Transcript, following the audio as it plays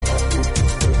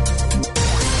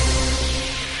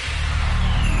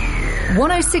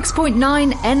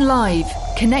106.9 N Live,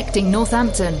 connecting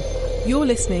Northampton. You're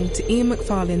listening to Ian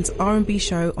McFarlane's R&B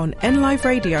show on N Live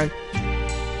Radio.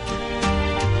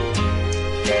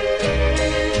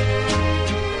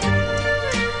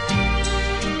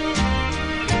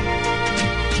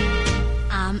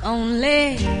 I'm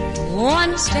only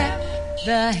one step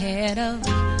ahead of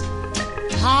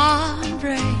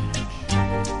heartbreak,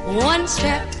 one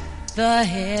step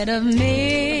ahead of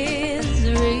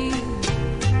misery.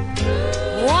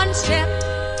 One step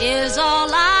is all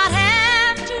I'd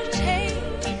have to take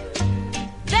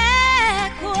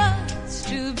backwards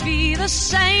to be the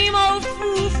same old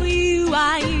fool for you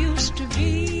I used to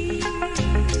be.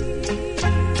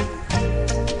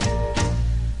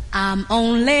 I'm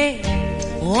only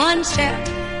one step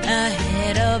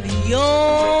ahead of your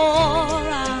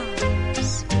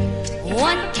arms,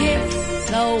 one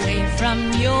kiss away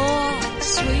from your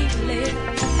sweet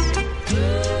lips.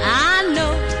 I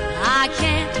know I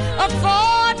can't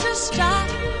afford to stop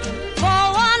for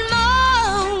one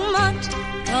moment,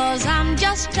 'cause I'm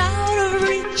just out of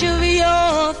reach of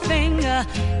your fingertips.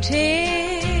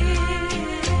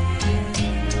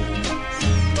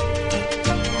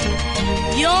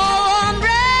 Your warm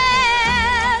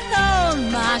breath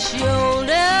on my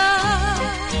shoulder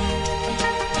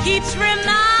keeps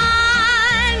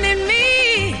reminding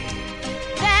me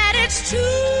that it's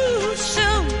too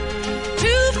soon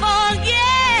to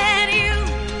forget you.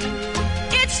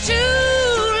 It's too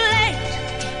late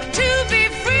to be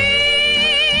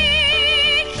free.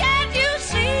 Can't you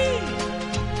see?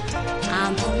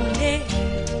 I'm only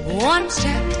one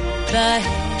step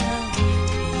ahead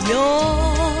of your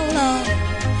love.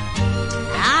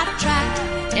 I've tried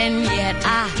and yet I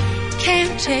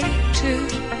can't take two.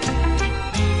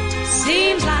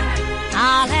 Seems like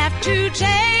I'll have to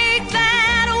take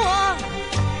that one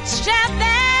step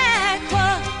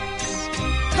backwards,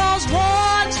 'cause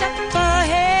one step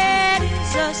ahead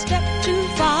is a step too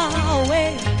far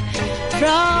away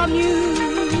from you.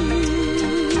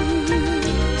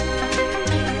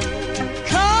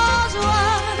 'Cause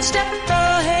one step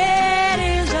ahead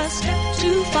is a step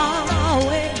too far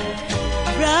away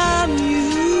from you.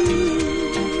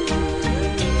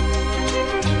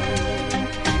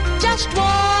 Just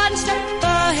one step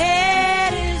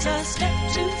ahead is a step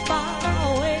too far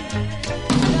away.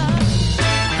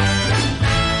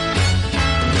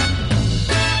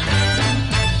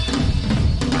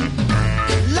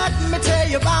 Let me tell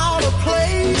you about a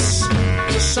place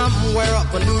somewhere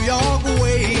up a New York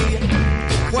way,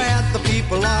 where the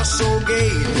people are so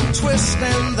gay,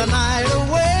 twisting the night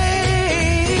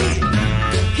away.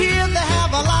 Here they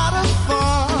have a lot of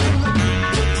fun,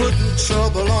 putting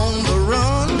trouble on the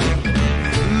run.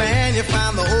 Man, you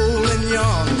find the old and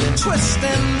young,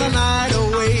 twisting the night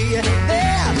away.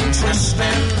 They're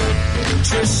twisting,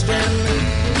 twisting,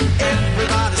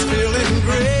 everybody's feeling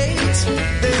great.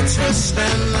 They're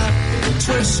twisting,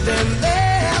 twisting,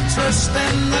 they're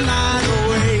twisting the night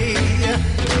away.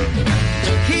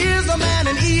 Here's a man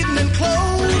in evening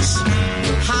clothes,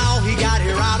 how he got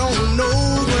here I don't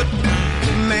know, but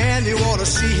man, you ought to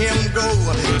see him go,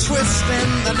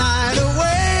 twisting the night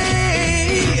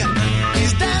away.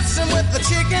 He's dancing with the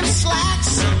chicken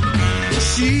slacks,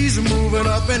 she's moving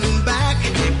up and back.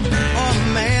 Oh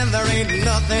man, there ain't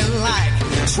nothing like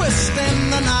twisting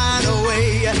the night away.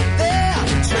 They're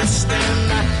twisting,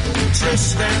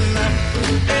 twisting,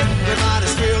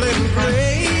 everybody's feeling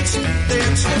great.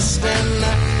 They're twisting,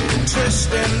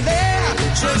 twisting, they're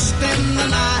twisting the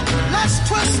night. Let's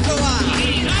twist a while.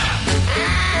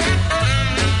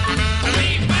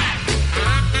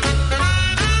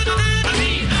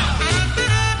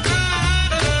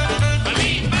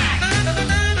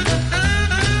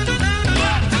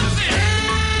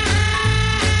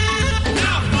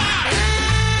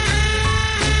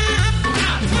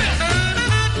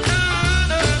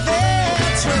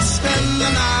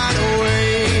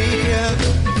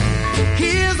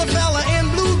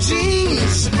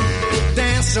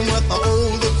 With the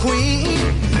older queen,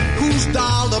 who's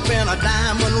dolled up in her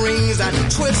diamond rings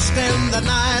and twisting the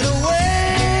night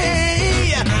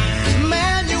away.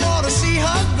 Man, you ought to see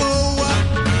her go,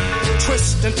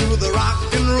 twisting to the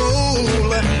rock and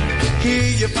roll.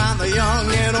 Here you find the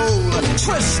young and old,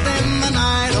 twisting the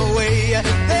night away.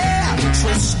 They're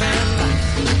twisting,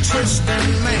 twisting,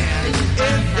 man,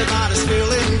 everybody's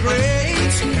feeling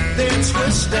great. They're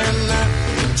twisting,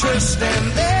 twisting,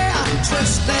 they're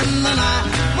twisting the night.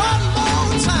 One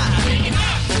more time.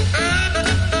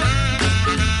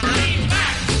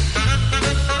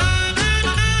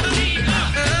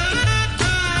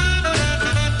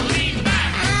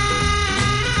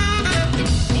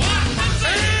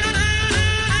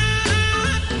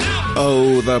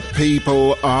 Oh, the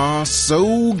people are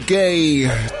so gay,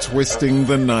 twisting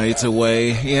the night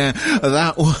away. Yeah,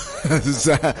 that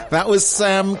was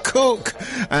Sam Cooke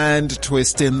and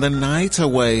Twisting the Night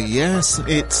Away. Yes,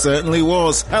 it certainly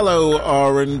was. Hello,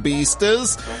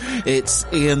 R&B-sters. It's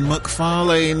Ian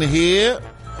McFarlane here.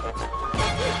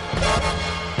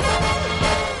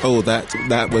 Oh,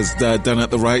 that was done at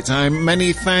the right time.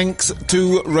 Many thanks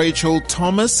to Rachel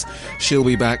Thomas. She'll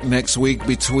be back next week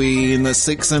between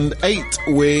 6 and 8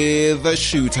 with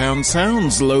Shoetown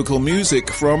Sounds, local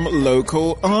music from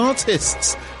local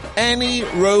artists. Any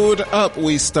Road Up.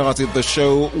 We started the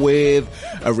show with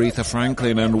Aretha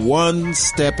Franklin and One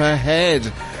Step Ahead.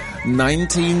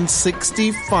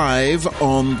 1965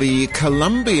 on the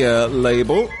Columbia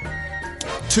label.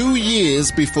 2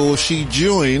 years before she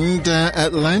joined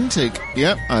Atlantic.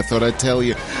 Yep, I thought I'd tell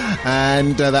you.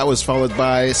 And that was followed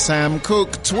by Sam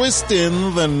Cooke,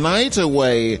 Twisting the Night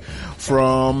Away,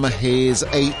 from his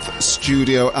 8th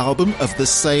studio album of the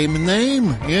same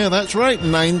name. Yeah, that's right,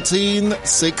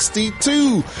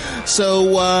 1962.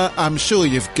 So I'm sure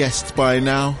you've guessed by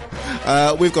now.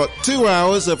 We've got 2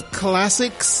 hours of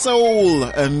classic soul,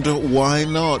 and why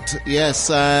not? Yes,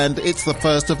 and it's the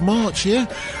 1st of March, yeah?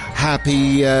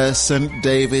 Happy St.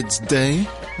 David's Day.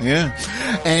 Yeah.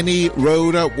 Any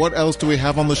Road Up. What else do we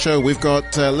have on the show? We've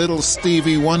got little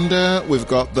Stevie Wonder. We've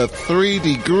got the 3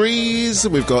 Degrees.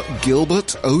 We've got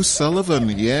Gilbert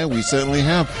O'Sullivan. Yeah, we certainly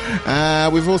have.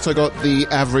 We've also got the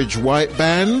Average White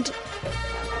Band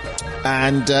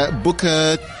and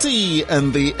Booker T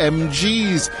and the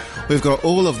MGs. We've got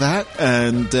all of that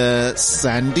and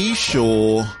Sandy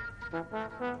Shaw.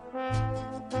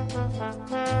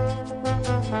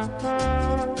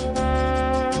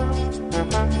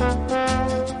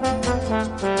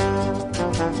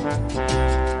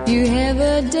 You have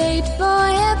a date for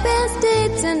your best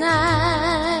date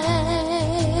tonight.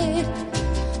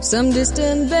 Some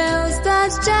distant bell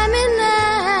starts chiming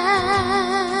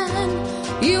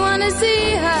in. You wanna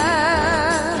see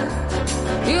her.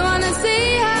 You wanna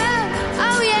see her.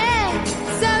 Oh yeah.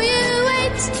 So you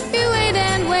wait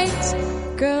and wait.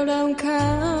 Girl, don't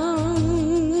come.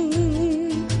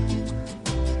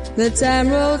 The time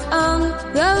rolls on,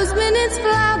 those minutes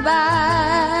fly by.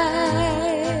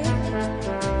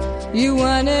 You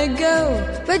wanna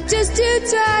go, but just to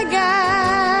try,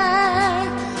 guy.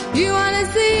 You wanna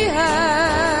see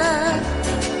her.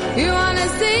 You wanna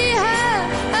see her.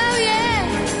 Oh yeah.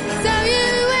 So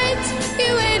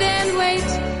you wait and wait.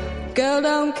 Girl,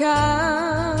 don't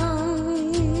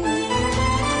come.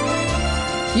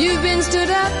 You've been stood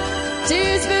up,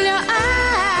 tears fill your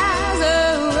eyes.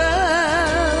 Oh, oh.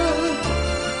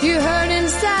 You hurt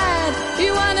inside.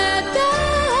 You wanna die.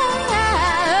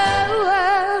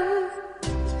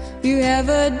 You have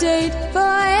a date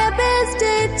for your best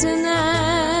date tonight.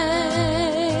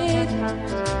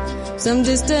 Some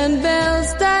distant bell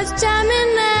starts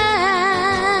chiming in.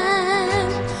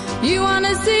 You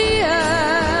wanna see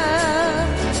her.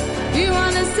 You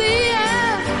wanna see her.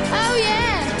 Oh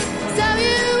yeah. So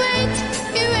you wait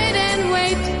and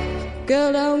wait.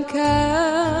 Girl, don't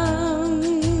come.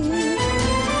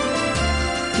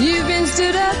 You've been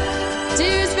stood up,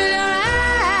 tears fill your eyes.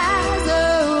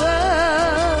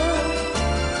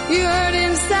 You hurt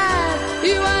inside,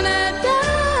 you wanna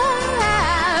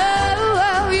die.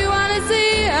 Oh, you wanna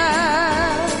see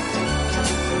her.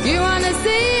 You wanna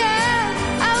see her.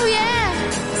 Oh yeah.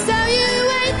 So you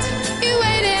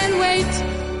wait and wait.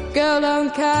 Girl,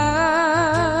 don't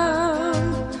come.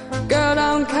 Girl,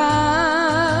 don't come.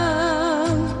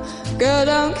 Girl,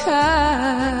 don't come.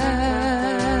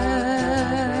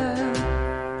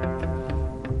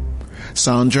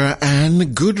 Sandra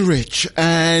Ann Goodrich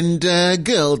and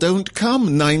Girl Don't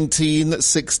Come,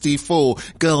 1964.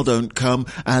 Girl Don't Come,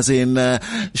 as in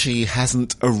she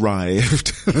hasn't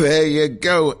arrived. There you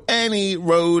go. Any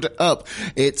Road Up.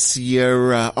 It's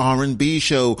your R&B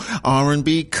show,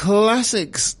 R&B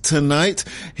classics tonight.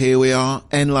 Here we are,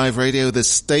 NLive Radio, the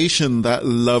station that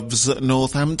loves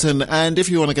Northampton. And if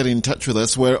you want to get in touch with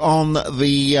us, we're on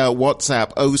the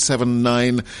WhatsApp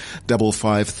 079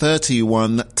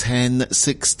 5531 1069.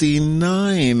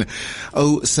 079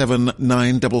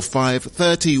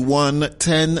 5531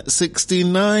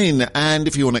 1069. And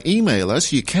if you want to email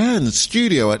us, you can,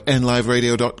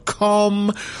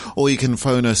 studio@nliveradio.com, or you can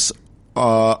phone us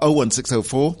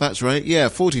 01604, that's right, yeah,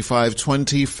 45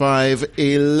 25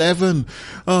 11.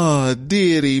 Oh,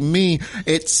 dearie me.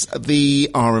 It's the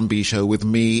R&B show with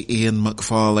me, Ian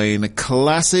McFarlane.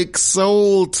 Classic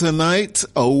soul tonight.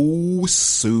 Oh,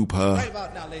 super. Right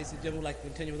about now, ladies and gentlemen, we'd like to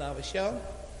continue with our show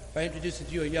by introducing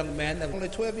to you a young man that's only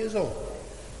 12 years old.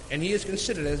 and he is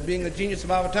considered as being a genius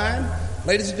of our time.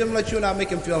 Ladies and gentlemen, let you and I make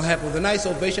him feel happy with a nice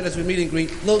ovation as we meet and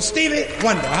greet little Stevie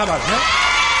Wonder. How about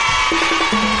that?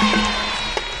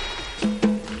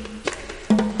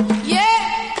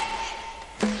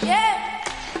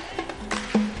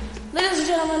 Ladies and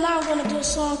gentlemen, now I'm going to do a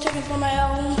song taken from my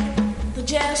album, The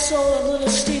Jazz Soul of Little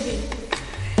Stevie.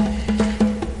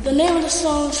 The name of the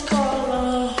song is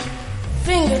called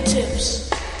Fingertips.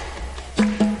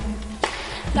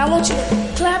 Now I want you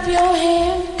to clap your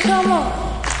hand. Come on.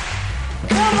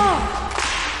 Come on.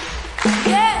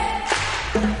 Yeah.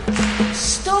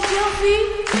 Stomp your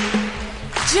feet.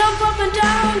 Jump up and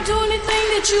down. Do anything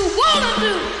that you want to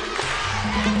do.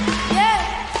 Yeah.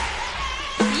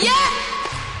 Yeah.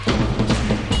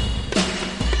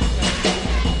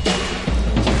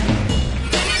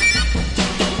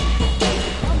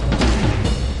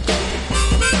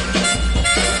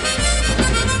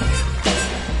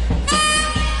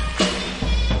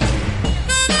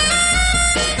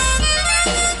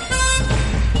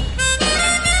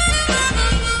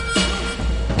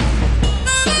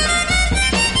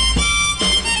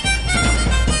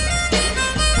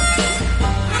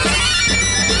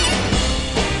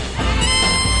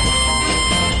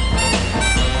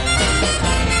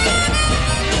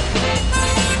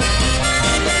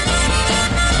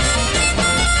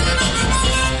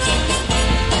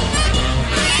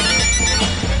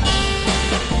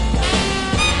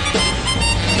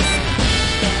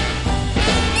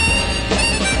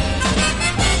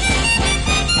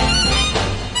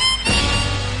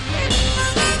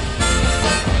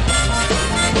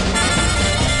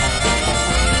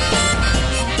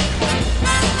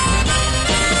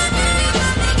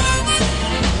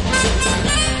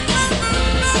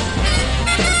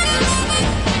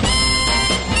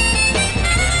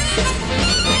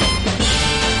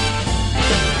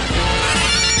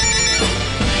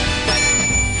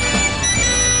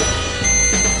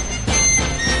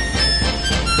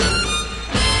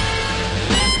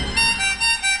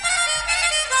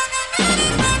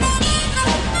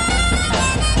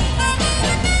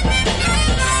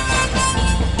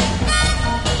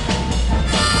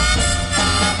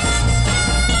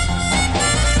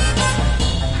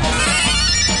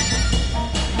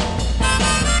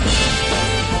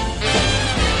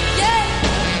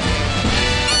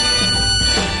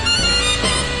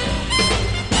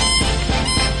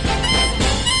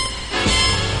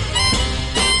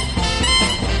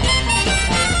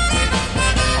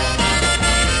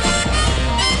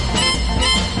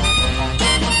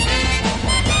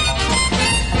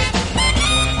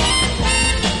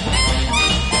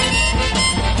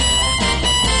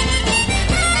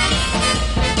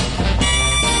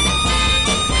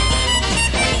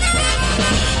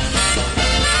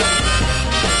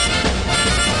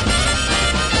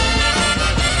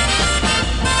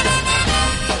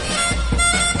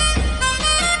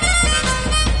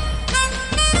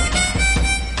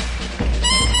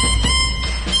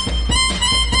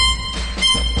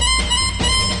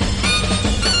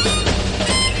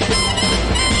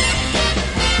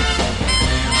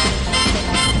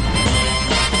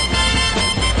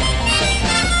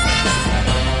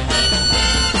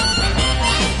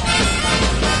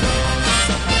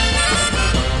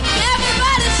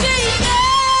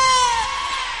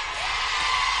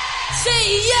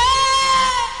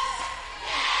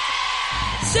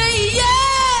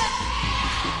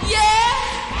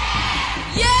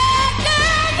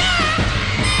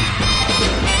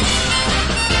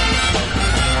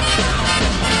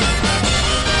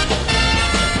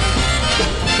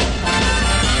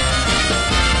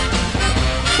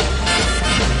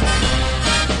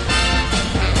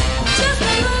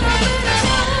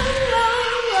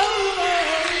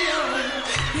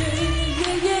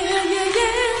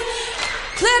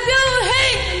 Clap your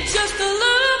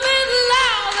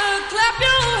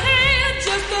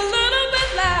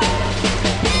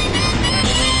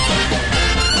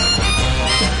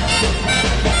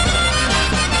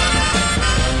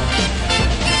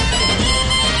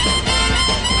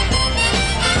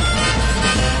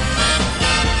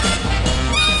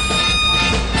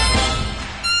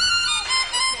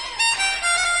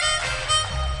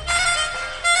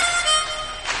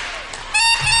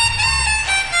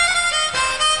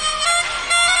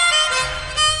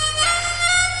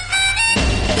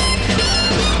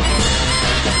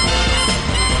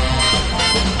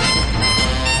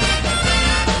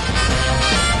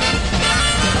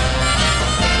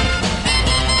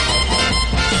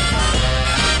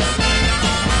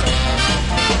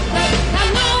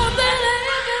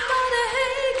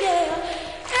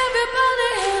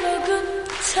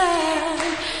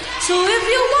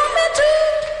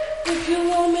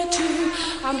 22.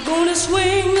 I'm gonna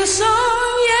swing the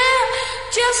song, yeah,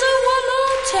 just one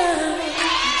more time.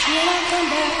 When I come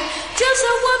back, just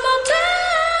one more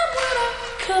time when I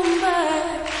come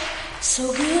back. So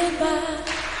goodbye.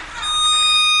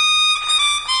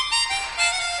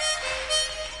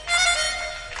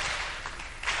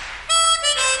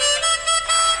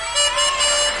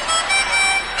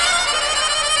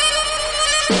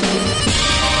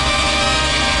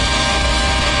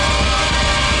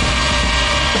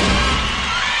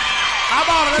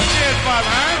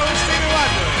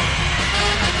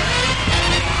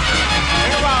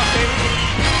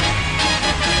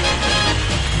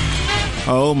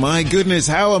 Oh my goodness,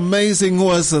 how amazing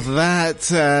was that?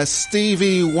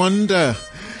 Stevie Wonder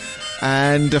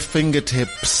and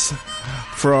Fingertips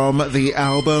from the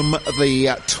album The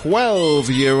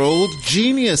 12-Year-Old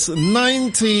Genius,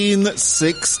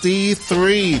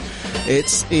 1963.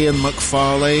 It's Ian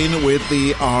McFarlane with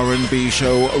the R&B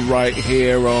show right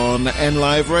here on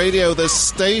NLive Radio, the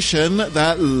station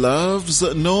that loves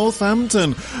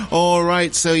Northampton. All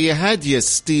right, so you had your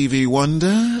Stevie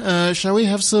Wonder. Shall we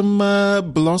have some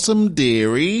Blossom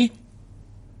Dearie?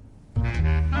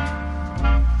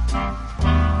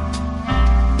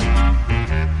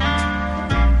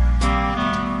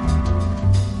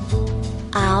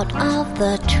 Out of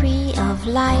the tree of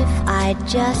life, I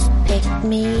just picked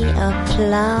me a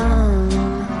plum.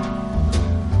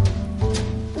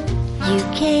 You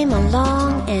came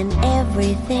along and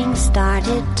everything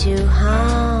started to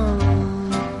hum.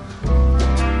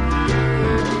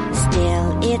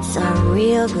 Still, it's a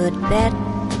real good bet,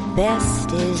 the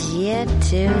best is yet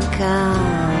to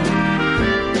come.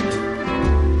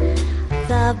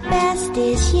 The best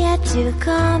is yet to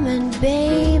come, and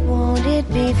babe, won't it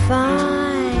be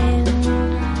fine?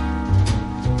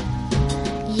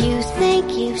 You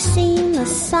think you've seen the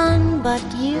sun, but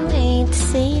you ain't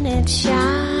seen it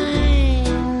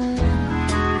shine.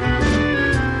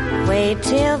 Wait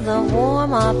till the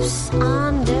warm-up's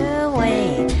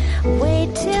underway.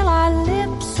 Wait till our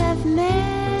lips have met.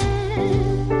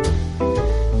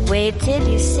 Wait till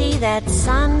you see that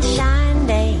sunshine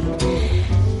day.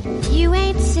 You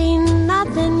ain't seen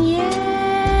nothing yet.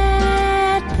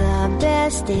 The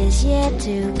best is yet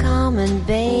to come, and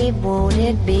babe, won't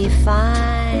it be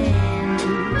fine?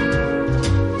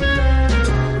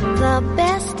 The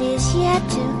best is yet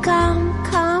to come,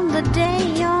 come the day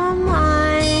you're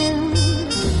mine.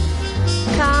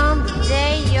 Come the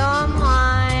day you're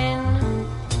mine.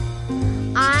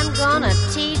 I'm gonna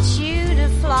teach you to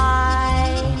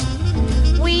fly.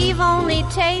 We've only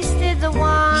tasted the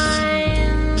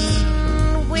wine.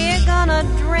 We're gonna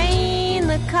drain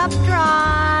the cup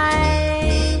dry.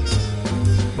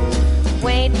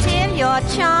 Wait till your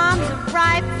charms are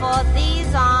ripe for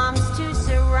these arms to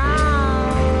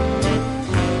surround.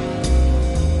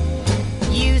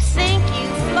 You think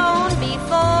you've flown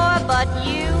before, but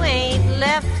you ain't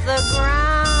left the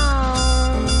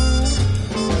ground.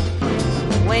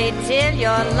 Wait till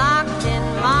you're locked in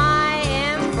my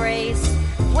embrace.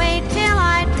 Wait till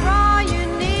I draw you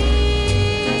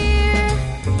near.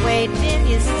 Wait till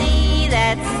you see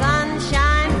that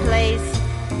sunshine place.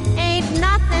 Ain't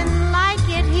nothing like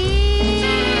it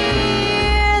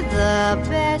here. The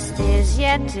best is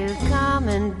yet to come,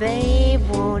 and babe,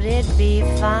 won't it be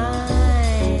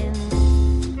fine?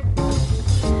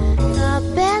 The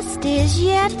best is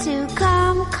yet to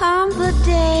come, come the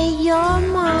day you're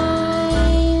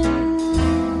mine.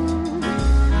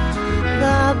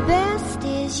 The best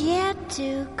is yet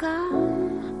to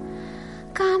come,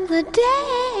 come the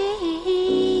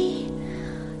day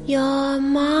you're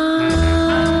mine.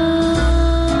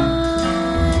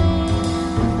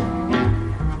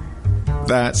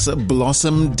 That's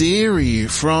Blossom Dearie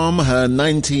from her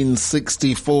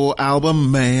 1964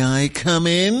 album, May I Come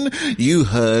In? You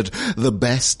heard The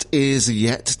Best Is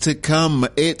Yet to Come.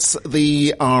 It's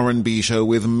the R&B show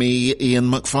with me, Ian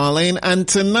McFarlane, and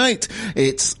tonight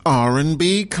it's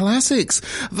R&B Classics.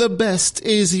 The best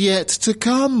is yet to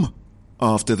come.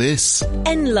 After this,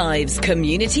 NLive's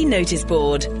Community Notice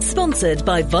Board, sponsored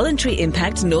by Voluntary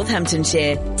Impact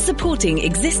Northamptonshire, supporting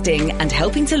existing and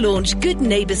helping to launch good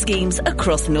neighbour schemes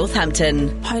across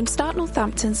Northampton. Homestart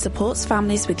Northampton supports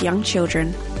families with young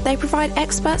children. They provide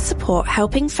expert support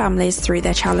helping families through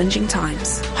their challenging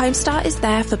times. Homestart is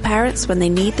there for parents when they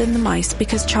need them the most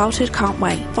because childhood can't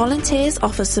wait. Volunteers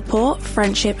offer support,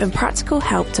 friendship and practical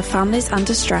help to families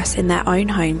under stress in their own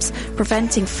homes,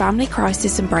 preventing family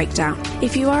crisis and breakdown.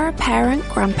 If you are a parent,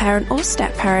 grandparent or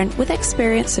step-parent with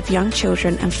experience of young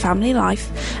children and family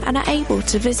life and are able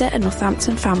to visit a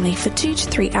Northampton family for 2 to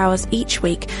 3 hours each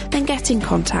week, then get in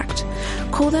contact.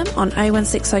 Call them on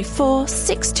 01604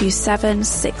 627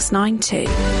 692.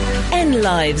 N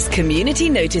Lives Community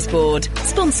Notice Board,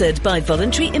 sponsored by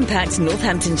Voluntary Impact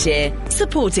Northamptonshire,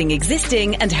 supporting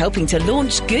existing and helping to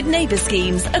launch good neighbour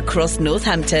schemes across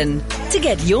Northampton. To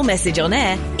get your message on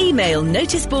air, email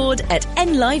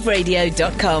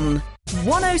noticeboard@nliveradio.com.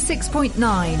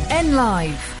 106.9 N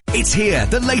Live. It's here.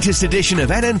 The latest edition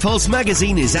of NN Pulse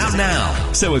magazine is out now.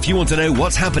 So if you want to know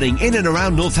what's happening in and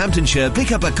around Northamptonshire,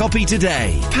 pick up a copy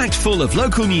today. Packed full of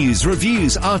local news,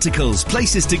 reviews, articles,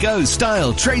 places to go,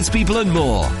 style, tradespeople and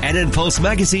more. NN Pulse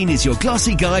magazine is your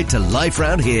glossy guide to life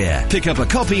round here. Pick up a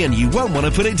copy and you won't want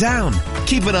to put it down.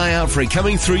 Keep an eye out for it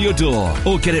coming through your door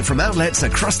or get it from outlets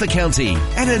across the county.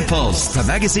 NN Pulse, the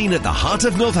magazine at the heart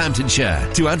of Northamptonshire.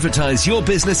 To advertise your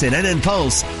business in NN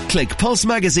Pulse, click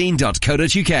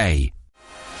pulsemagazine.co.uk.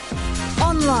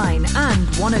 Online and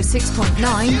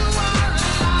 106.9.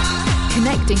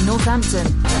 Connecting Northampton.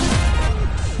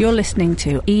 You're listening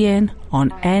to Ian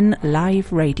on N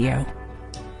Live Radio.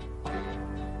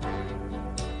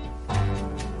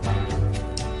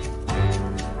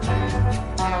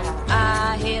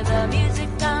 I hear the music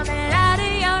coming out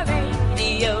of your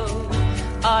radio.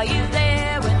 Are you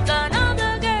there with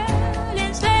another girl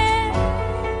instead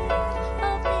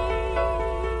of me?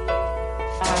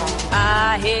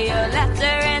 I hear your laughter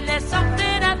and there's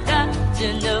something I've got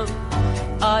to know.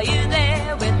 Are you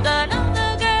there with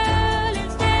another girl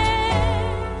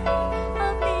instead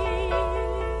of me?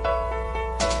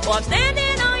 Well, I'm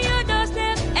standing on your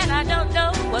doorstep and I don't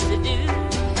know what to do.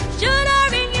 Should I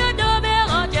ring your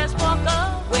doorbell or just walk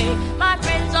away? My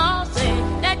friends all say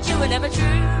that you were never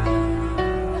true.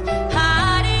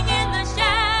 Hiding in the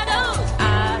shadows,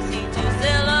 I see two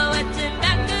silhouettes in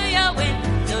back of your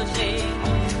window shade.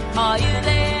 Are you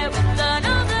there with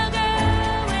another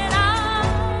girl when I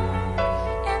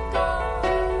am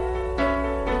gone?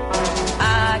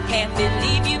 I can't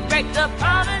believe you break the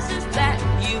promises that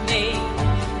you made.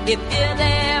 If you're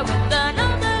there with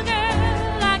another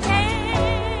girl, I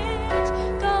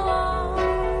can't go on.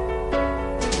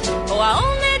 Oh, I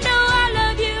only know I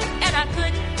love you and I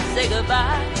couldn't say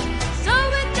goodbye. So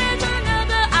if there's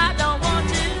another, I don't want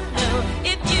to know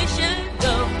if you should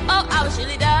go. Oh, I would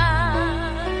surely die.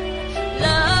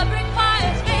 Love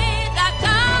requires faith. I've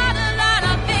got a lot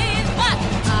of faith, but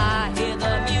I hear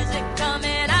the music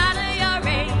coming out of your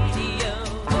radio.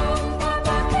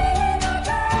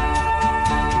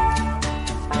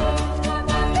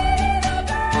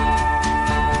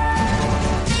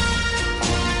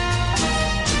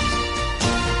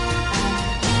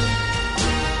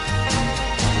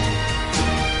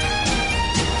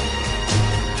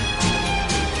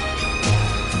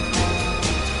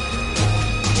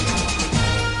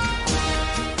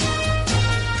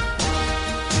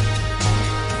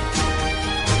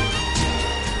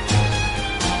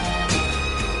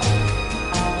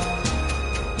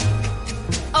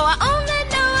 Oh, I only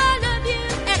know I love you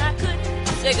and I couldn't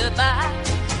say goodbye.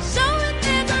 So if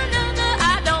there's another,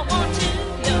 I don't want to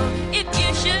know if you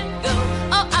should go.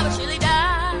 Oh, I would surely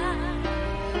die.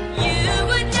 You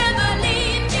would never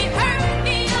leave me, hurt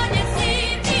me or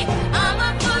deceive me. I'm a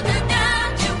fool to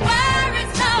doubt you, worry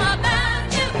so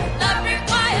about you. Love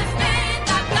requires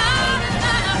faith. I've got a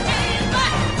lot of faith,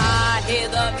 but I hear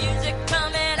the music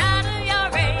coming out of your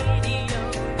radio.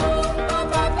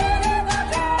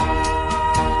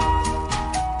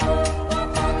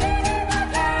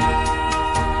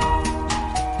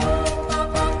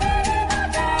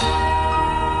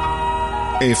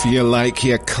 If you like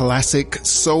your classic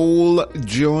soul,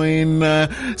 join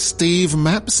Steve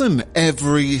Mapson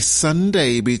every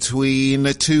Sunday between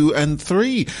 2 and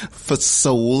 3 for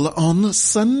Soul on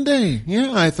Sunday.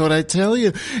 Yeah, I thought I'd tell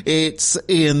you. It's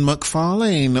Ian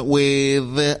McFarlane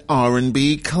with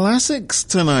R&B Classics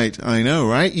tonight. I know,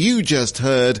 right? You just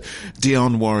heard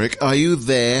Dionne Warwick. Are You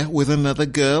There with Another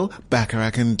Girl?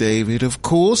 Bacharach and David, of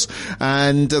course.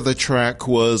 And the track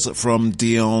was from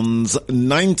Dionne's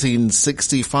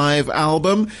 1965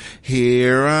 album,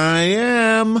 Here I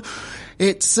Am.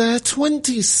 It's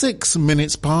 26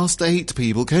 minutes past 8,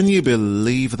 people. Can you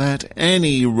believe that?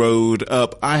 Any road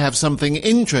up. I have something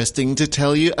interesting to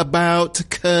tell you about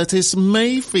Curtis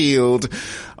Mayfield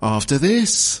after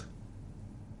this.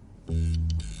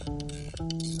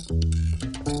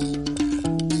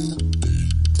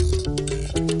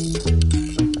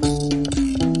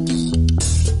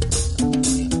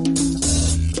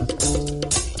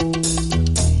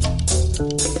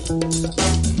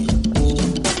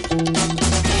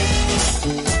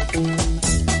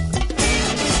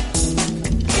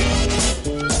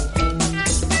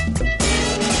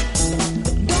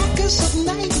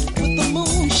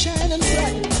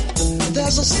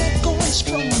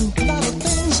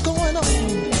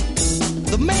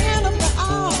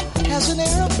 an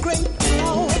air of great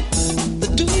power. The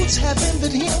dudes have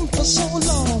envied him for so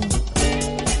long.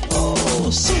 Oh,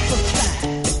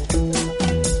 Superfly,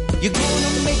 you're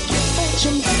gonna make your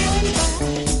fortune by and by.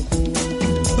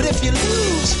 But if you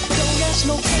lose, don't ask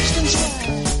no questions why.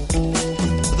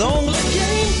 The only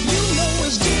game you know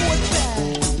is do or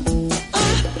die.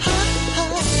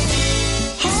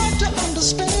 Hard to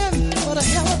understand, but a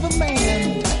hell of a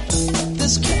man.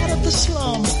 This cat of the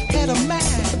slum had a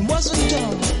mind, wasn't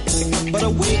dumb. But a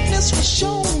weakness was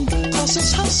shown, cause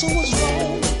his hustle was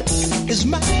wrong. His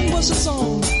mind was his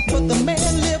own, but the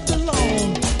man lived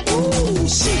alone. Ooh,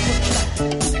 Superfly,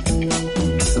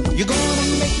 you're gonna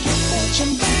make your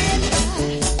fortune by and by.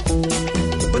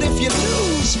 But if you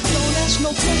lose, don't ask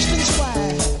no questions why.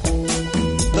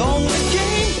 The only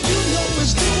game you know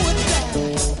is do or die.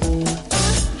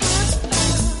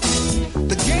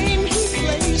 The game he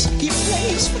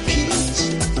plays for keys.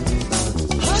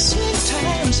 Hustling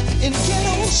times in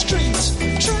ghetto streets,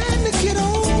 trying to get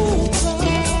over.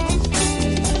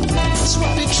 That's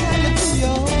what they're trying to do,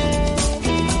 y'all.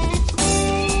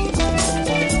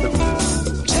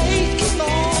 Taking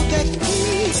all that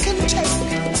he can take,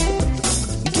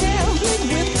 gambling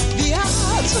with the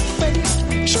odds of fate,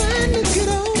 trying to get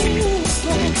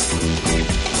over,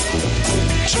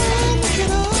 trying to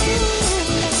get over,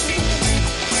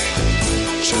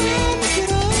 trying to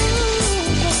get over,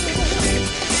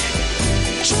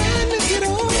 trying to get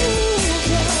over.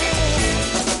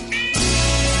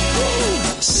 Ooh,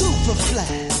 Superfly.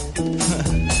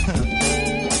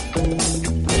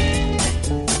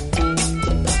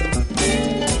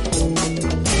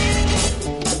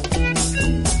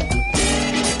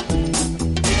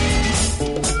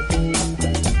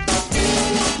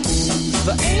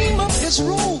 The aim of his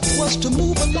role was to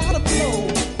move a lot of blow.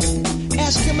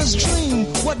 Ask him his dream,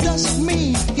 what does it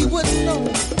mean? He wouldn't know.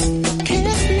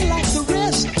 Can't be like the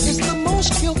rest, is the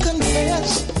most he'll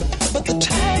confess. But the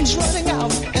time's running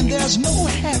out and there's no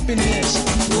happiness.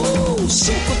 Ooh,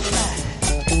 Superfly,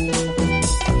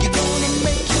 you're gonna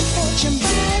make your fortune by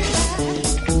and by.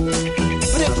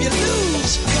 But if you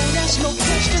lose, don't ask no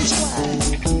questions why.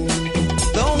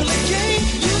 The only game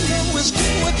you know is do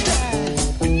or die.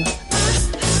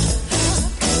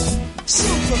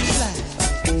 Superfly,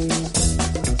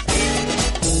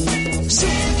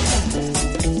 Superfly,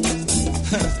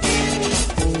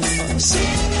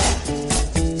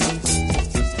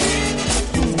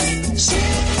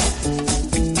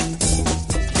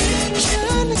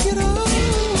 trying to get over,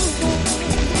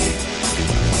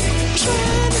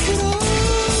 trying to get over,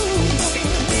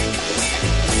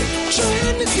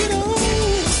 trying to get over,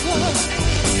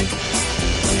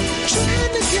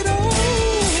 trying to get over.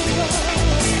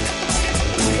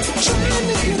 Trying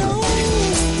to get over,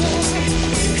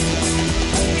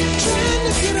 trying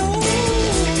to get over,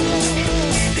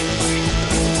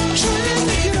 trying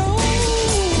to get over,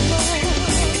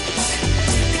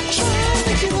 trying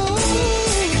to get over,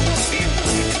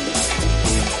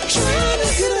 trying to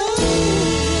get over.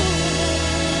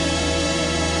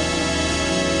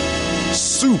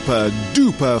 Super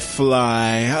duper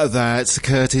fly. That's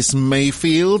Curtis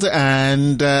Mayfield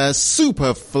and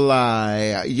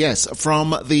Superfly. Yes,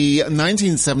 from the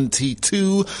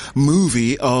 1972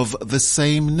 movie of the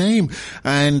same name.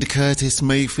 And Curtis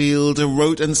Mayfield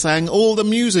wrote and sang all the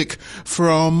music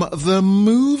from the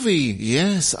movie.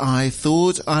 Yes, I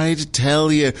thought I'd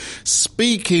tell you.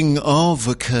 Speaking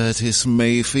of Curtis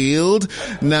Mayfield,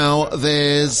 now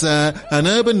there's an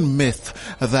urban myth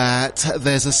that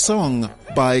there's a song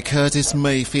by Curtis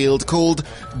Mayfield called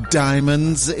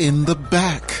Diamonds in the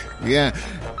Back. Yeah,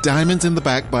 Diamonds in the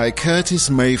Back by Curtis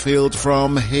Mayfield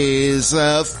from his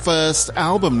first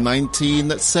album,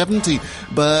 1970.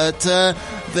 But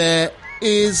there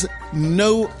is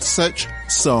no such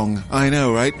song. I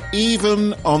know, right?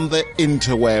 Even on the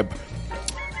interweb.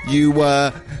 You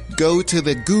go to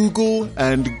the Google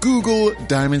and Google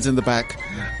Diamonds in the Back,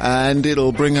 and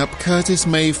it'll bring up Curtis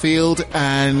Mayfield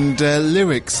and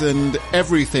lyrics and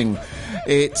everything.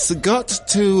 It's got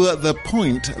to the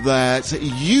point that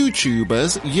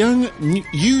YouTubers, young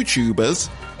YouTubers,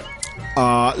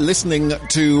 are listening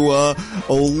to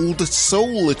old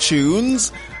soul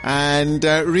tunes and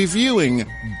reviewing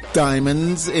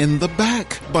Diamonds in the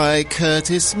Back by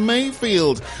Curtis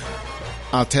Mayfield.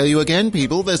 I'll tell you again,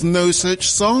 people, there's no such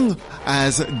song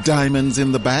as Diamonds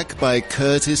in the Back by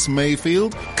Curtis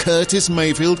Mayfield. Curtis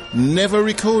Mayfield never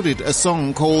recorded a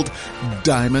song called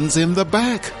Diamonds in the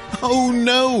Back. Oh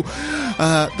no!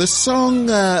 The song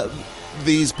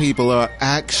these people are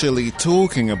actually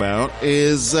talking about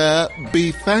is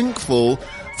Be Thankful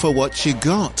for What You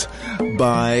Got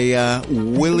by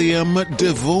William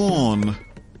DeVaughn.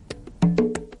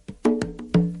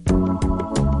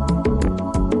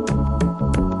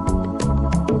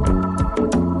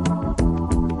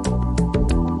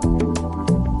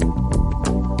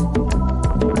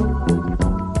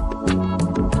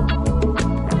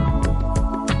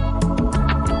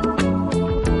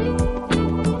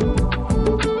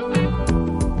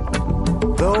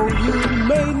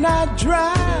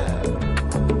 drive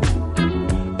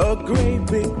a great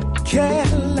big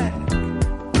Cadillac.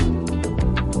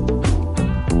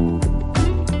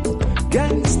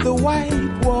 Gangsta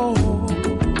white walls,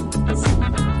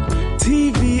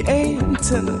 TV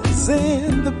antennas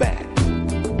in the back.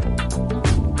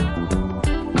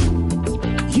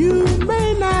 You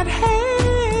may not have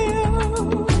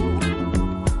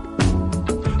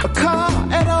a car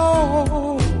at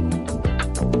all,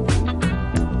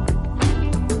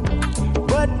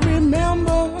 but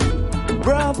remember,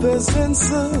 brothers and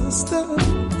sisters,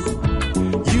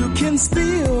 you can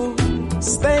still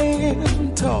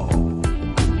stand tall.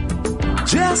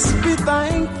 Just be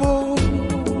thankful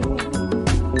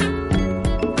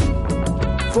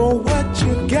for what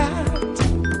you got.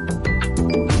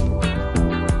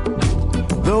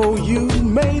 Though you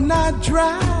may not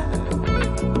drive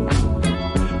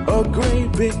a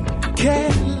great big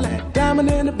Cadillac, diamond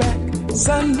in the back,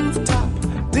 sunroof top,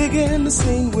 digging the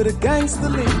scene with a gangster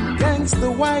lean,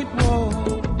 gangster white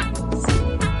walls,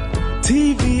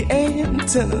 TV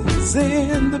antennas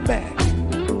in the back.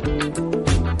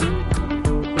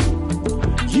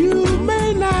 You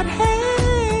may not have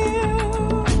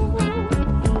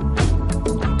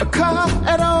a car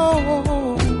at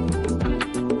all,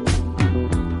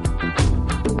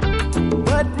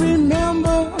 but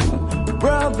remember,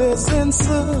 brothers and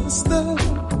sisters,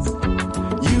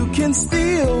 you can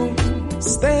still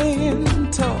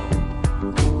stand tall.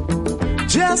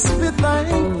 Just be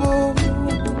thankful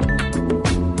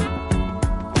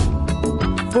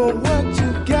for what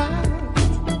you got.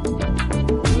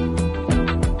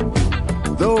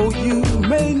 Though you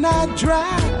may not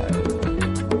drive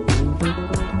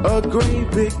a great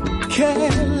big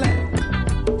Cadillac,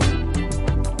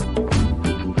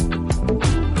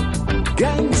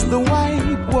 gangsta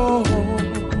white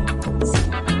walls,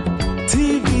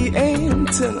 TV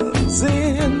antennas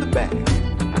in the back.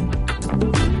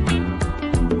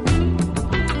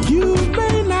 You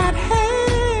may not have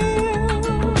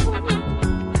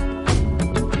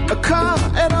a car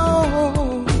at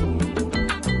all,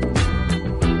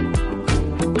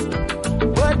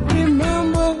 but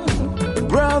remember,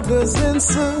 brothers and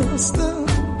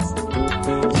sisters,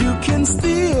 you can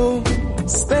still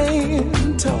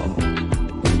stand tall.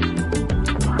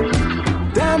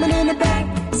 Diamond in the back,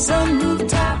 sunroof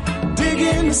top,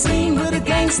 digging the scene with a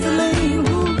gangster lean.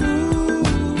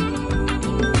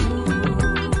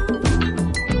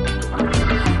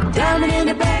 Diamond in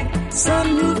the back,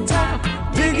 sunroof top,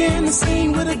 digging the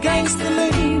scene with a gangster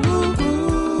lean.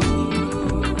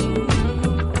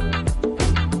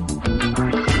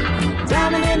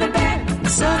 Diamond in the back,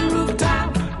 sunroof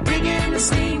top, digging the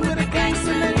scene with a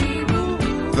gangster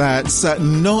lean. That's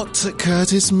not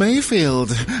Curtis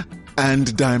Mayfield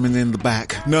and Diamond in the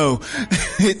Back. No,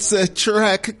 it's a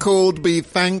track called Be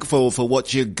Thankful for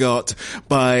What You Got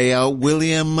by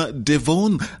William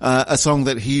DeVaughn, a song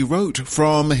that he wrote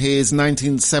from his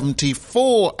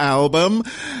 1974 album,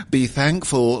 Be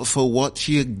Thankful for What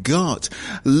You Got.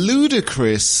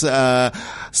 Ludacris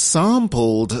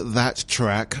sampled that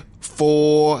track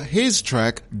for his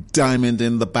track Diamond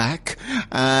in the Back,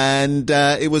 and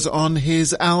it was on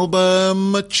his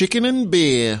album Chicken and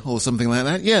Beer or something like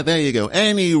that. Yeah, there you go.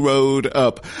 Any Road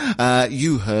Up.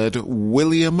 You heard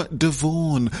William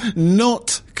DeVaughn,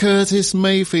 not Curtis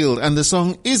Mayfield, and the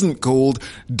song isn't called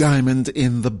Diamond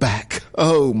in the Back.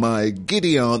 Oh my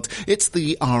giddy aunt. It's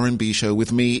the R&B show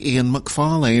with me, Ian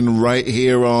McFarlane, right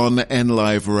here on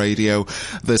NLive Radio,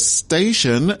 the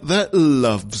station that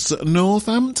loves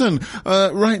Northampton.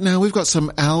 Right now we've got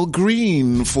some Al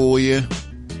Green for you.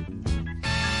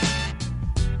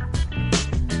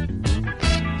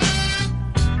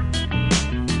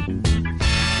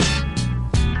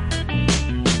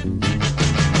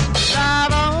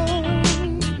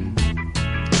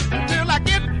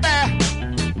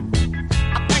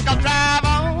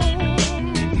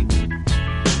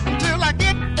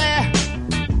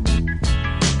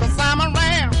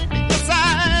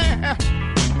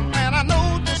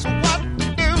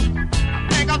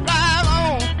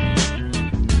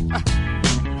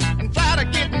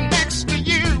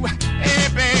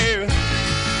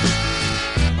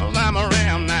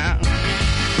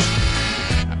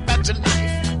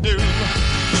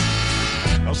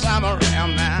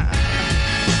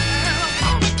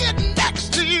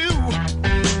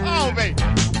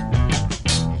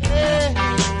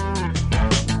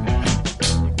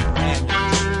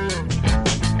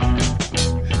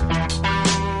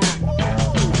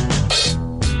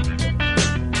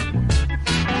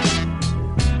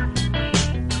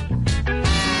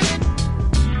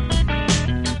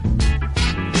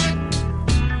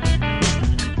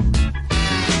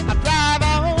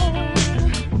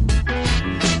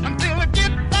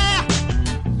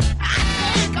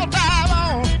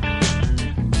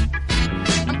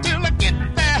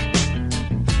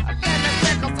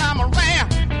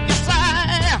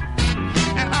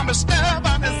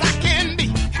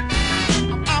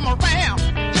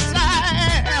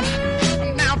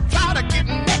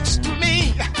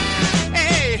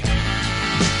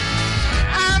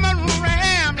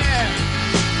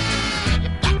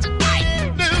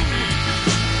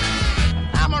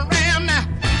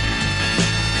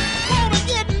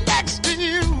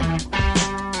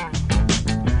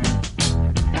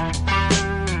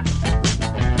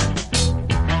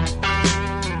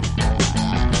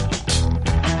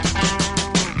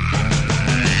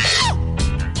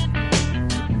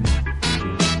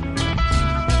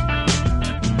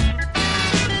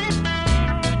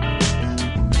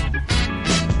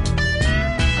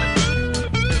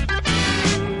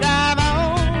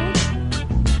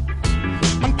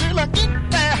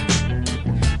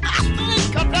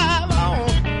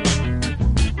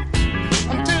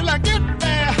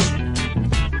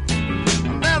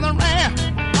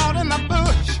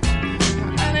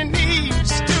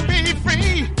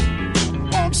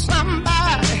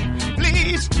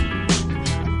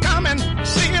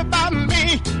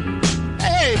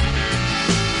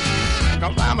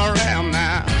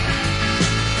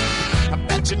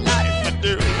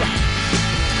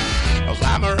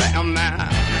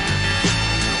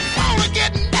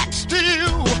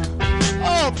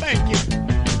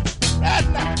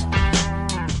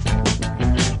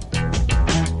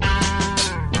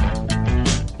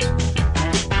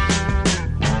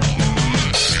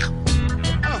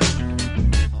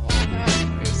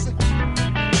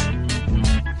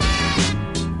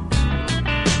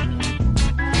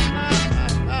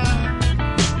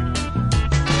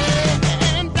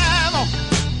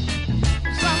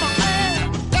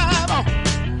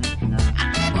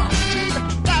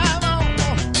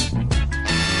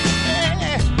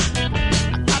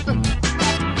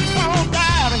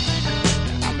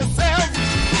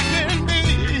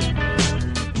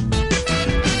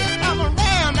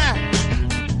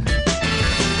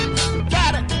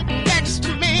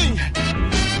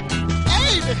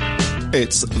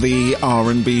 It's the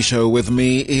R&B show with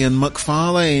me, Ian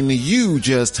McFarlane. You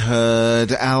just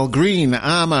heard Al Green,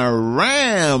 I'm a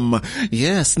Ram.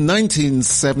 Yes,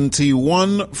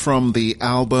 1971 from the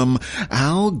album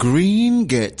Al Green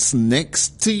Gets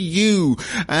Next to You.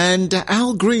 And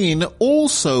Al Green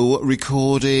also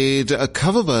recorded a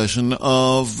cover version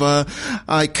of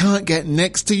I Can't Get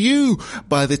Next to You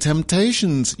by The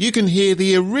Temptations. You can hear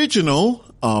the original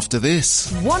after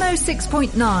this.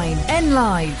 106.9 N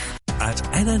Live. At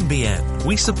NNBN,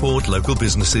 we support local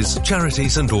businesses,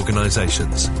 charities and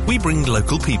organisations. We bring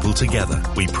local people together.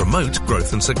 We promote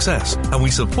growth and success, and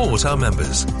we support our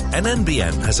members.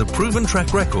 NNBN has a proven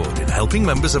track record in helping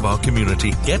members of our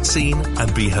community get seen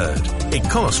and be heard. It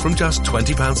costs from just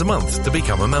 £20 a month to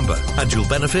become a member, and you'll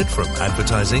benefit from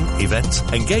advertising, events,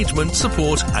 engagement,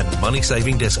 support and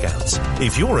money-saving discounts.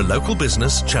 If you're a local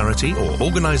business, charity or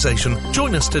organisation,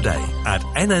 join us today at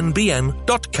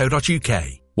nnbn.co.uk.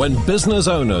 When business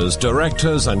owners,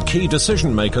 directors and key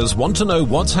decision makers want to know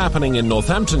what's happening in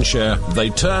Northamptonshire, they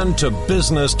turn to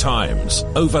Business Times.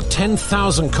 Over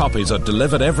 10,000 copies are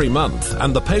delivered every month,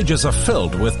 and the pages are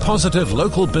filled with positive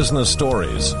local business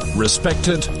stories.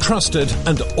 Respected, trusted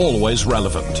and always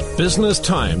relevant. Business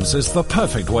Times is the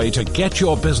perfect way to get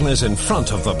your business in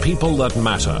front of the people that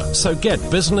matter. So get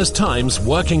Business Times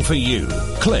working for you.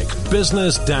 Click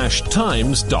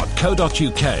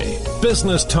business-times.co.uk.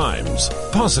 Business Times.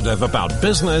 Positive about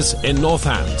business in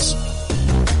Northants.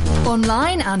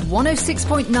 Online and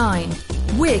 106.9.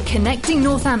 We're connecting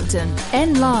Northampton.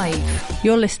 N Live.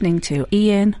 You're listening to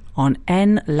Ian on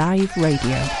N Live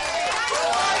Radio.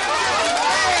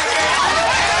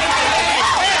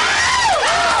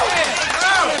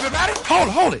 Everybody,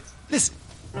 hold it. Listen.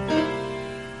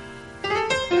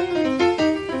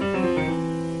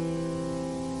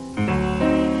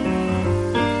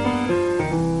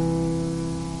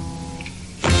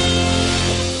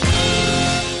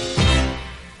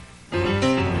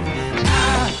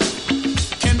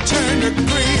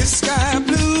 Sky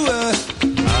blue, I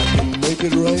can make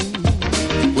it rain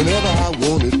whenever I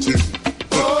want it to.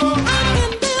 Oh, I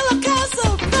can build a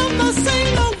castle from a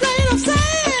single grain of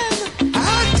sand.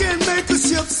 I can make a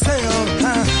ship sail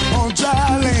on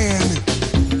dry land.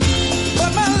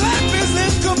 But my life is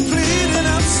incomplete and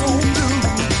I'm so blue,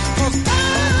 'cause I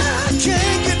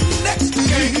can't get next to you.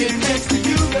 Can't get next to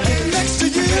you, baby. Next to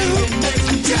you. I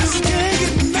just can't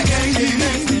get next to you.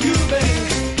 Next to you, baby.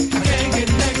 I can't get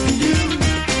next to you.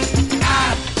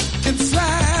 Can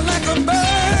fly like a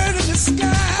bird in the sky.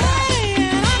 Hey,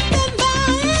 and I can buy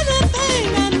anything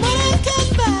that money can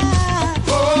buy.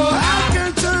 Oh, I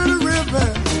can turn a river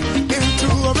into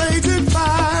a raging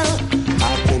fire.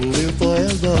 I can live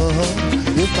forever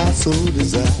if I so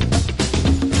desire.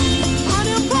 On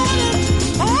your body,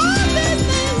 all these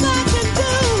things I can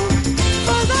do,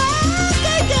 'cause I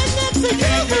can't get next to you.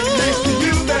 Can't get next to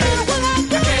you, baby. What I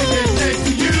do. I can't get next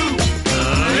to you.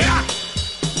 Yeah.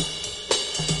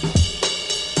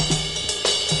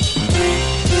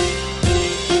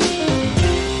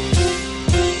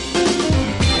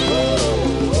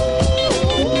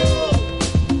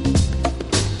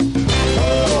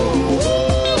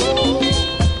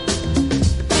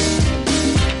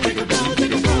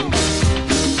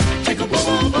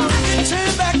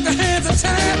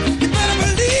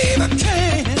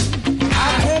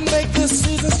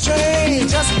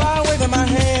 Just by waving my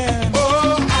hand.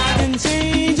 Oh, I can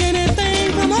change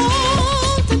anything from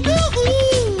home to do.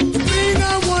 The thing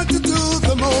I want to do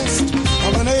the most,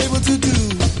 I'm unable to do.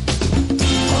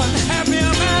 Unhappy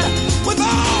am I with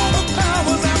all the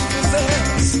powers I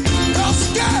possess. 'Cause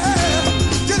girl,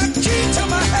 you're the key to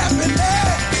my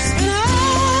happiness. And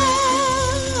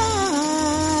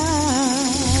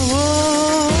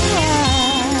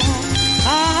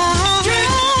I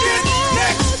can't get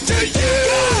next to you.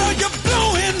 Girl, you're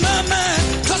blowing my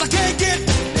mind, 'cause I can't get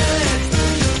next to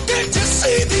you. Can't you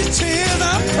see these tears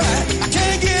I'm crying? I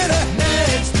can't get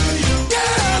next to you.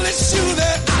 Girl, it's you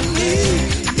that I need.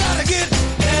 I gotta get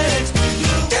next to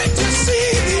you. Can't you see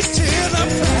these tears I'm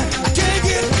crying? I can't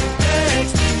get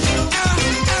next to you. I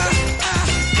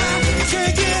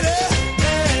can't get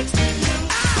next to you.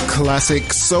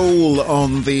 Classic soul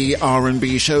on the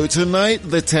R&B show tonight.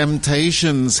 The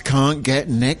Temptations, Can't Get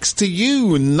Next to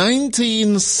You.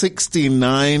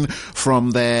 1969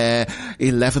 from their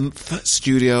 11th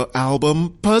studio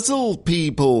album, Puzzle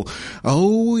People.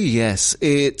 Oh yes,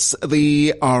 it's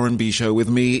the R&B show with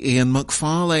me, Ian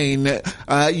McFarlane.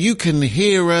 You can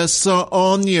hear us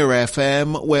on your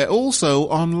FM. We're also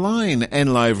online,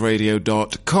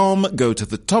 nliveradio.com. Go to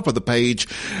the top of the page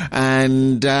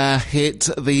and hit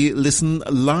the listen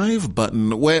live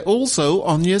button. We're also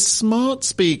on your smart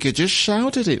speaker. Just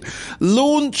shout at it.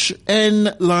 Launch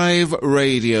N Live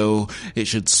Radio. It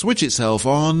should switch itself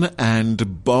on,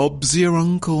 and Bob's your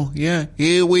uncle. Yeah,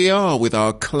 here we are with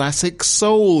our classic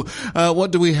soul.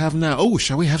 What do we have now? Oh,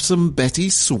 shall we have some Betty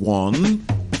Swan?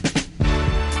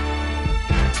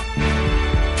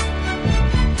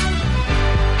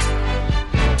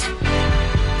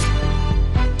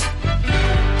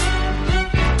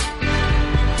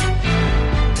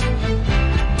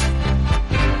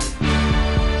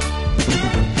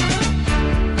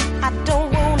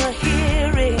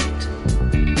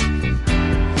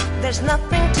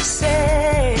 Nothing to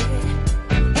say.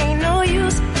 Ain't no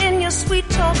use in your sweet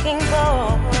talking,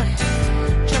 boy.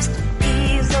 Just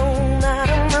ease on out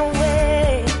of my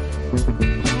way.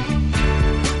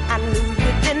 I knew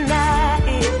you'd deny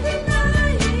it,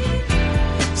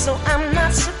 so I'm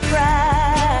not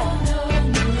surprised.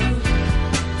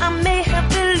 I may have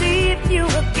believed you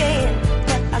again,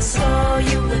 but I saw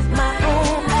you with my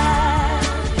own eyes.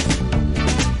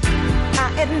 I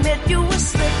admit you were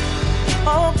slick.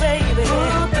 Oh baby,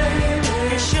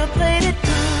 you sure played it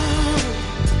cool.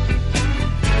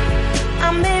 I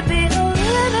may be a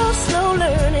little slow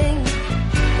learning,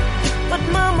 but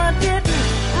mama didn't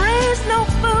raise no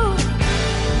fool.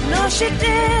 No, she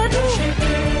didn't.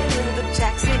 The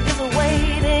taxi is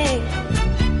waiting.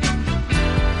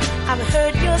 I've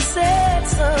heard your sad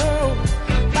song.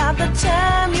 By the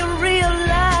time you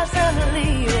realize I'm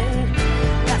leaving,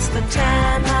 that's the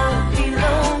time I'll be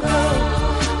long gone.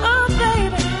 Oh,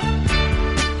 baby,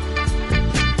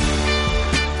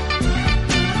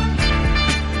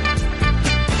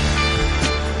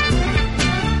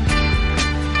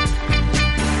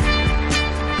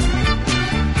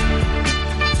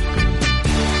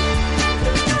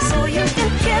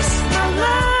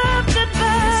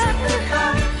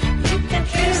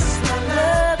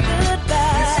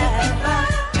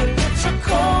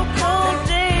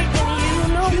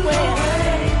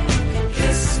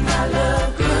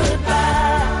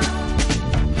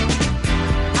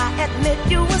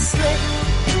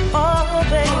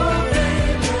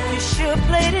 you sure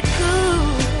played it cool.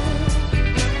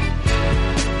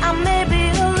 I may be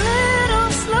a little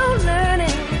slow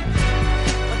learning,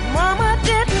 but mama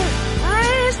didn't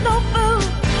raise no fool.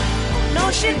 No,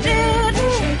 she didn't.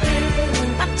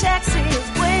 My taxi is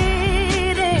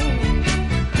waiting.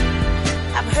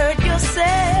 I've heard your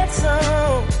sad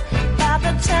song. By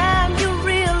the time you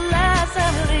realize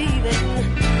I'm leaving,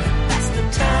 that's the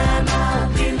time I'll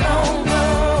be long gone.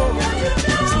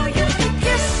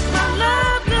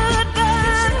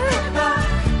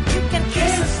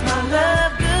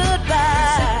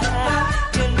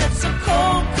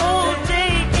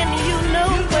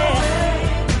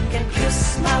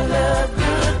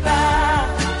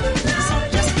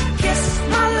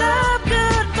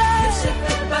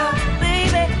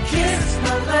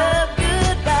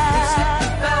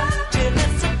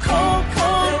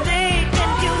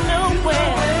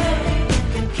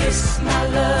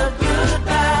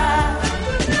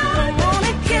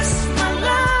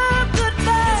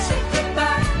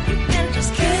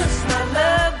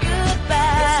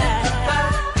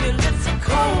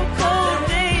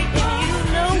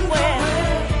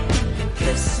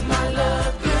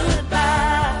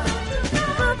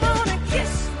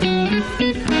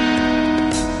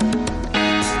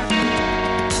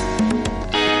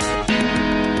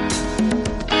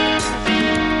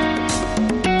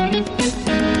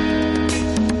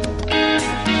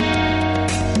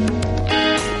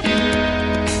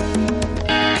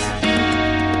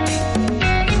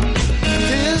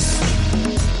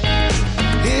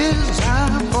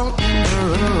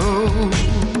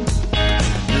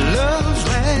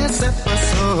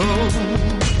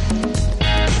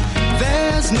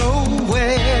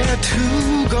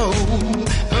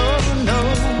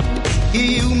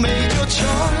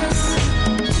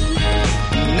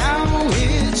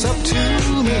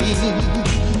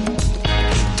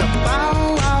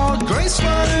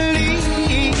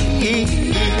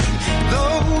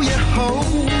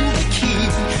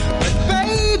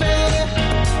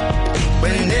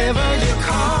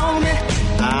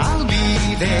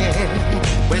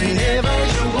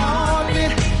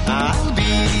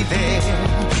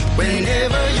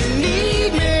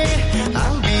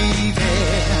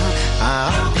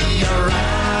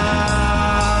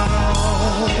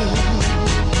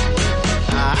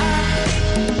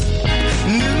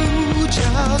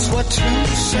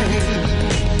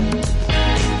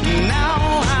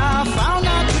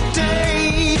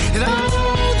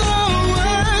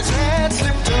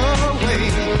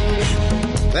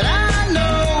 But I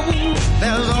know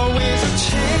there's always a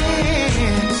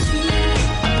chance.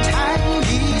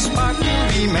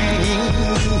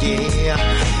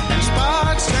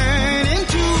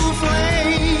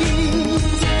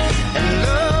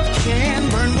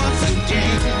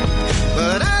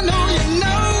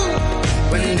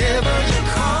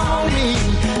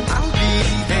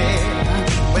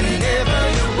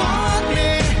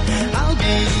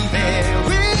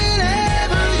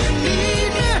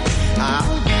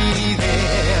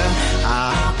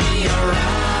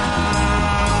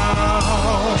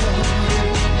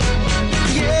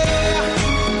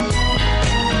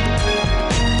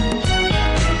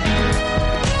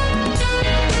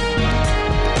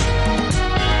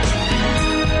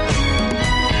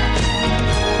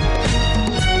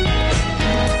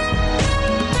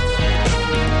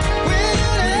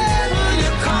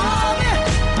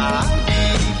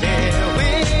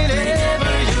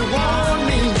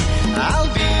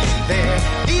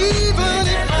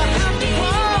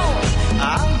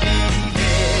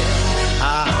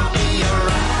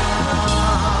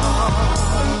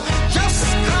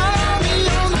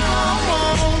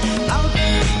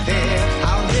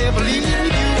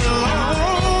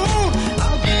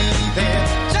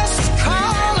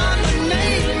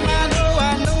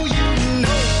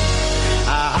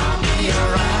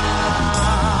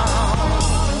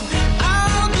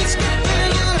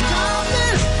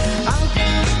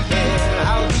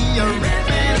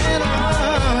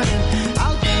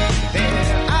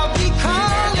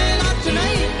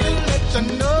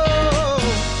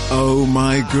 Oh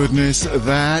my goodness,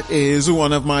 that is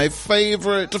one of my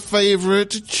favorite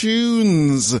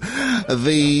tunes.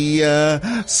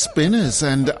 The Spinners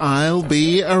and I'll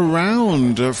Be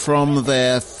Around from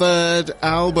their third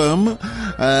album,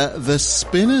 The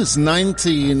Spinners,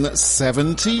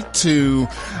 1972.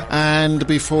 And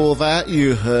before that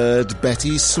you heard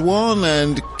Betty Swan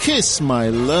and Kiss My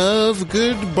Love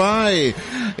Goodbye.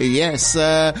 Yes,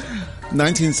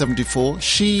 1974.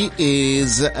 She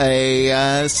is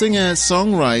a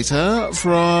singer-songwriter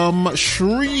from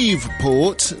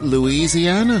Shreveport,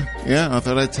 Louisiana. Yeah, I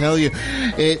thought I'd tell you.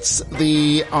 It's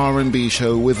the R&B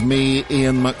show with me,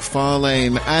 Ian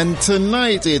McFarlane, and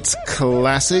tonight it's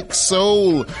classic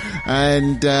soul.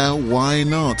 And why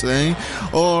not, eh?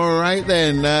 All right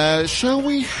then, shall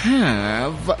we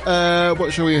have...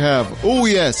 what shall we have? Oh,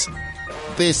 yes.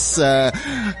 This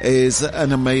is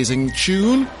an amazing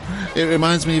tune. It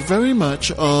reminds me very much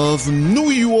of New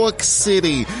York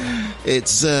City.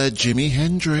 It's Jimi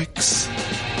Hendrix.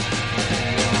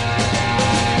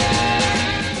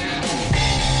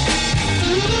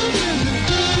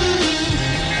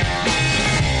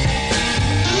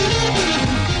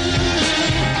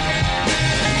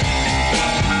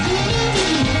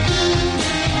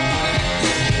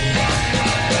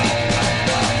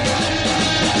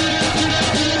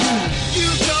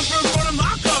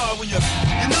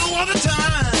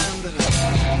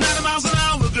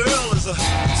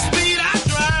 Speed I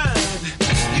drive,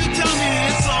 you tell me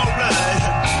it's alright.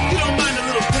 You don't mind a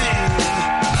little pain.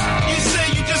 You say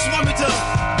you just want me to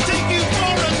take you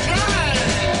for a drive.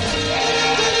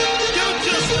 You're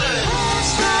just like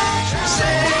so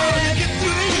hard to get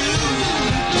through to you.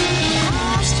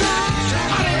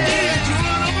 I don't need to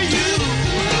run over you.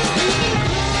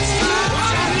 All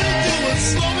I need to do is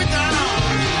slow me down.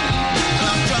 And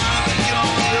I'm trying to get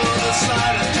on the other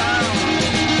side of town.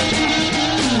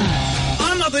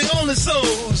 The only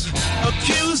souls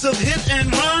accused of hit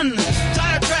and run.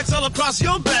 Tire tracks all across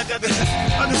your back. I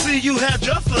can see you had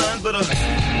your fun, but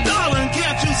darling,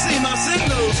 can't you see my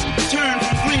signals turn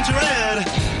from green to red?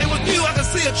 And with you, I can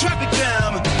see a traffic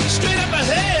jam straight up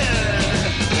ahead.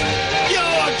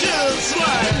 You're just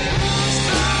like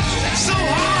so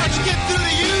hard to get through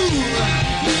to you.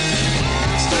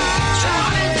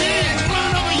 I didn't mean to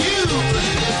run over you.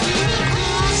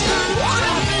 All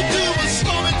I need to do was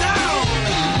slow me down.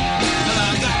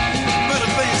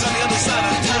 Side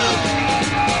of town.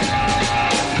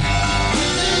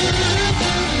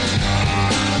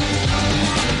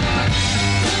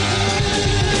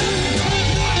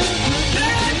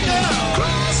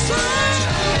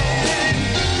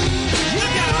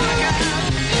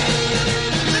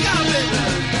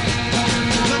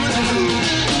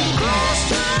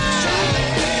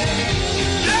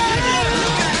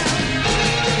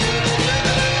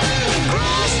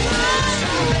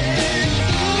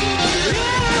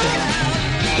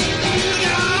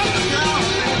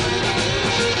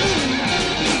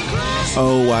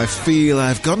 Oh, I feel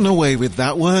I've gotten away with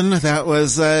that one. That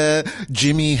was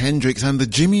Jimi Hendrix and the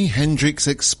Jimi Hendrix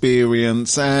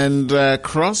Experience and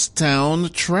Crosstown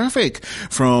Traffic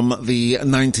from the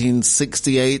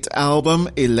 1968 album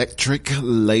Electric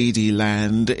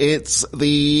Ladyland. It's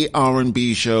the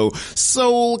R&B show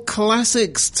Soul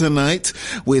Classics tonight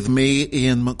with me,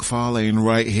 Ian McFarlane,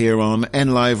 right here on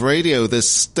NLive Radio, the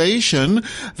station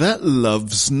that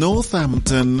loves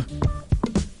Northampton.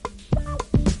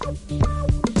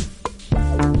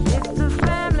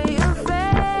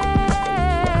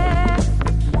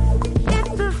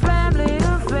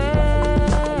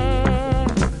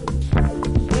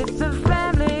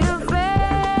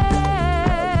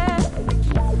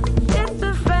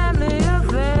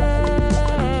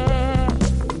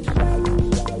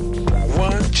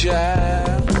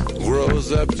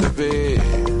 Up to be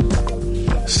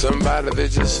somebody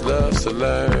that just loves to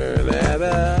learn, and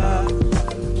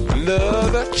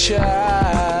another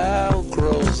child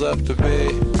grows up to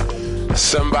be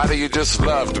somebody you just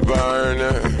love to burn.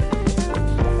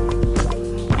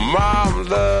 Mom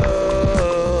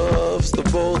loves the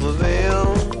both of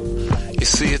them. You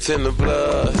see, it's in the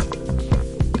blood.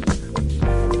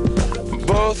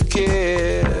 Both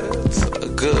kids are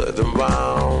good and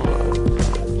bound.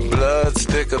 Blood's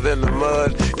thicker than the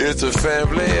mud. It's a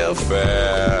family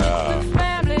affair.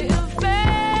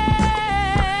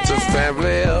 It's a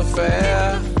family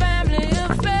affair.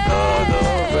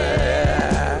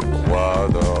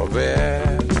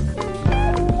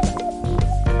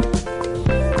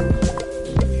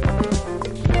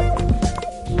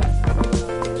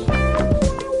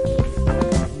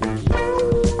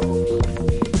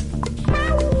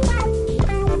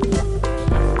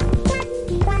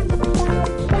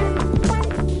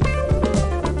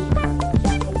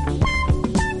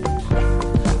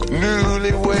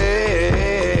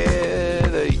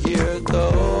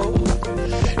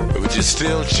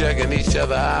 still checking each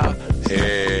other out.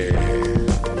 Hey,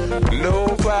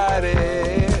 nobody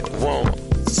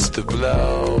wants to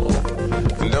blow.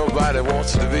 Nobody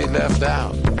wants to be left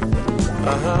out.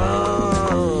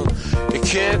 You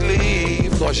can't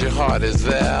leave 'cause your heart is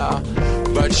there.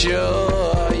 But you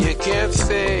can't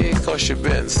stay 'cause you've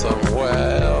been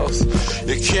somewhere else.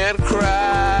 You can't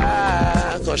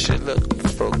cry 'cause you look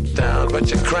broke down.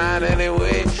 But you're crying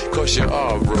anyway 'cause you're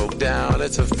all broke down.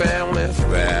 It's a family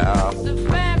affair. It's a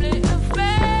family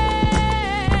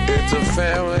affair. It's a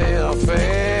family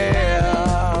affair.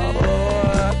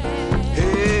 Oh,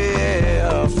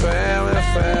 yeah, a family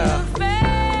affair.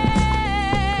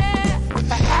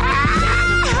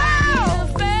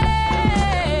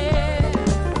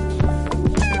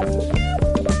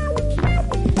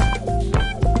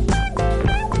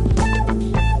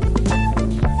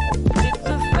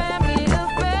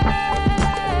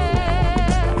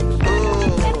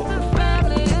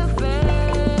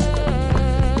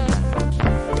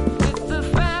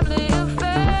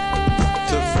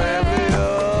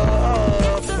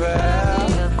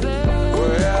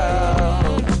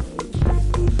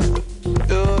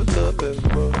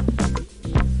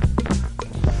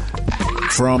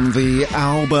 From the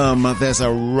album There's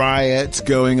a Riot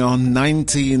Going On,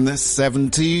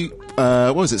 1970,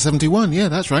 what was it, 71? Yeah,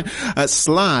 that's right.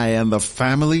 Sly and the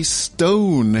Family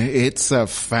Stone. It's a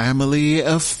family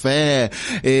affair.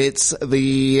 It's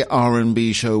the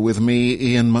R&B show with me,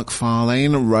 Ian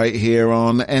McFarlane, right here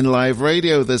on NLive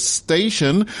Radio, the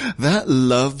station that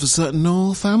loves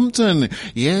Northampton.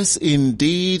 Yes,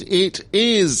 indeed it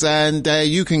is. And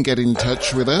you can get in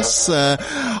touch with us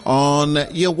on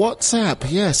your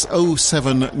WhatsApp. Yes,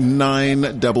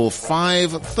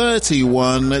 07955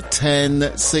 31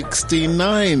 10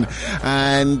 69.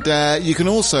 And you can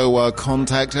also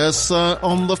contact us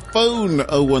on the phone,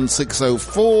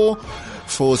 01604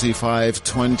 45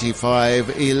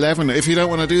 25 11. If you don't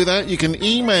want to do that, you can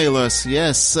email us.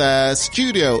 Yes,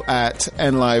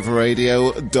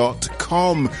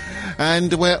 studio@nliveradio.com.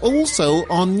 And we're also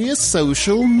on your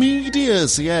social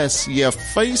medias. Yes, your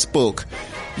Facebook,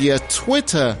 your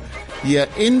Twitter, your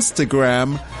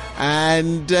Instagram,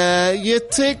 and your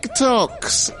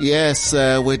TikToks. Yes,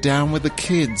 we're down with the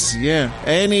kids. Yeah,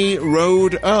 any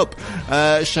road up.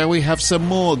 Shall we have some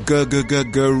more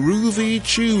groovy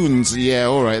tunes? Yeah,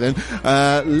 all right then.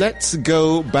 Let's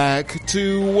go back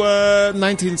to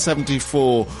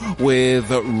 1974 with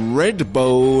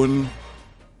Redbone.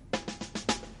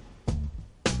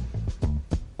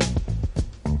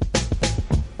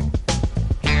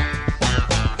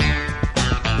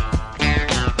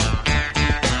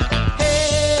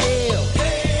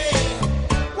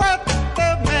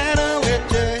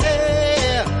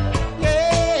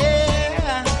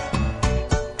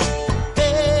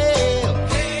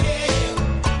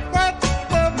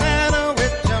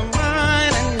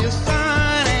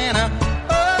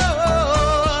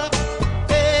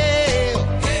 Hey,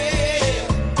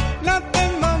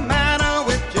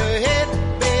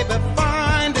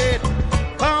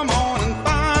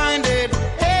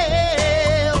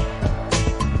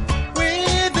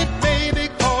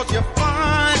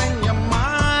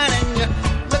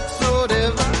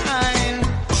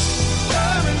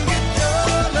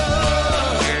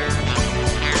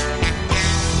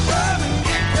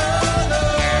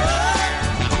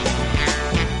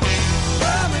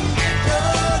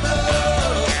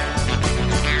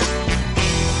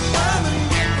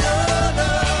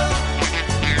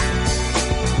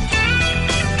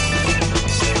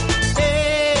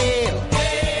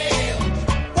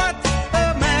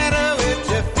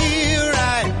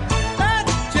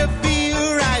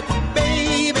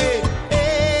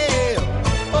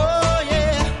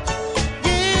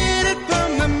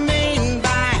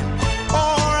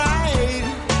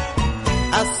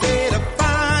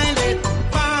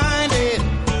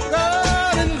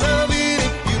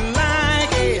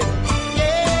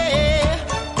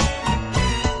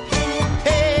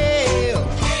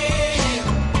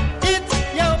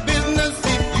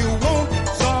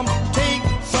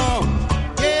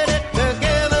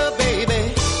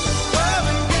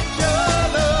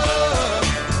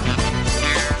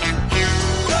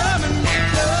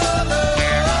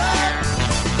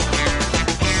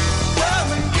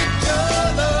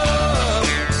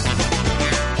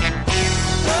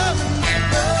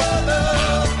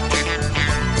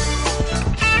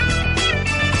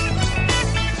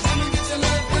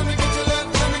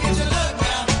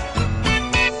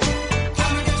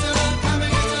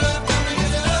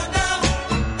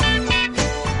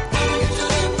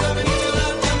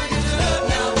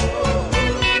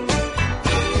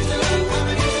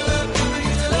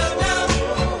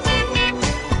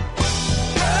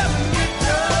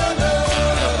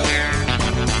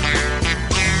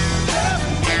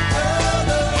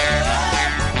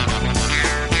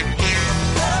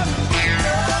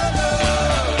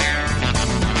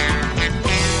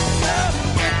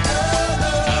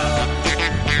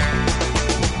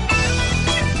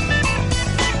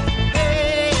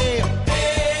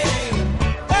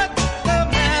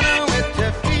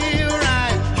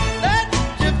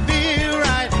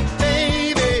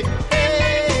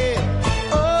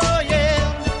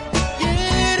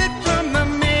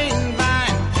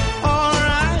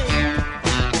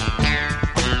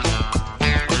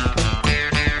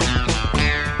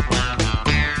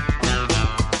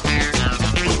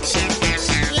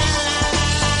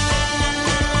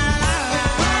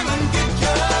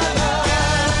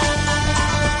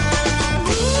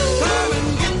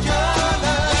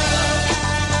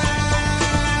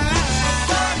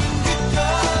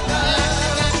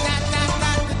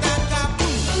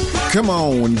 Come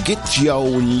on, get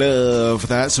your love.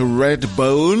 That's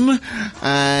Redbone.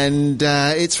 And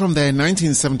it's from their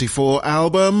 1974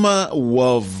 album,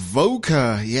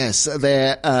 Wavoka. Yes,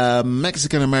 they're a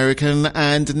Mexican-American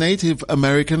and Native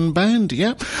American band.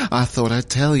 Yeah, I thought I'd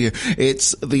tell you.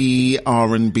 It's the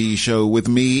R&B show with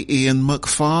me, Ian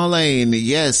McFarlane.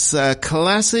 Yes,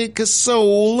 classic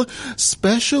soul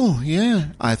special. Yeah,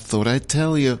 I thought I'd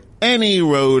tell you. Any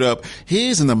road up.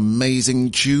 Here's an amazing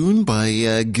tune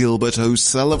by Gilbert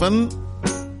O'Sullivan.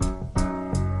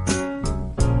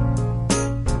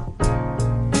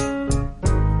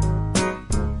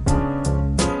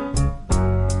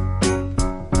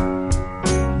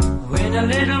 Wait a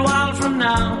little while from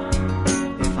now,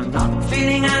 if I'm not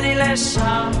feeling any less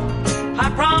sound,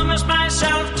 I promise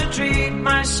myself to treat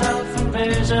myself and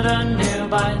visit a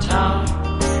nearby town.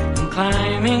 And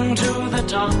climbing to the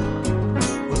top,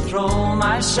 throw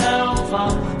myself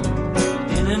off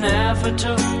in an effort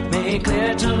to make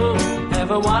clear to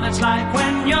whoever what it's like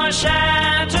when you're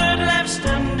shattered, left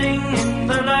standing in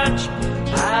the lurch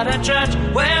at a church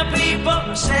where people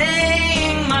are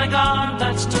saying, my God,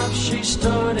 that's tough. She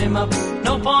stood him up.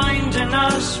 No point in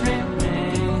us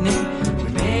remaining. We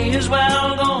may as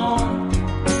well go home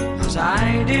as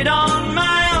I did on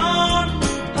my own,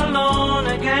 alone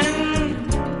again,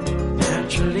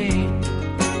 naturally.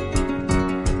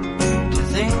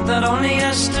 That only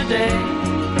yesterday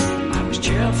I was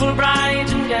cheerful,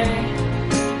 bright and gay,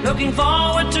 looking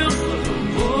forward to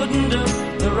what wouldn't do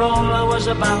the role I was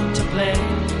about to play.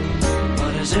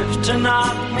 But as if to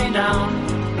knock me down,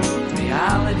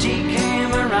 reality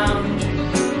came around,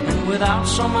 and without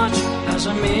so much as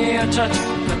a mere touch,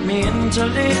 cut me into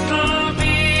little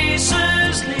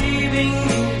pieces, leaving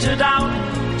me to doubt.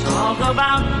 Talk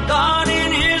about God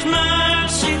in His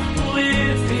mercy,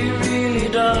 if He really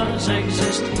does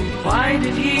exist. Why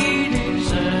did He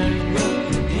desert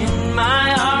me in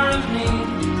my hour of need?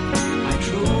 I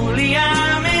truly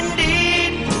am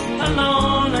indeed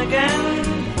alone again,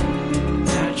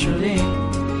 naturally.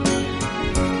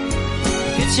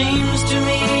 It seems to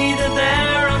me that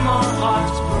there are more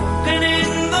hearts broken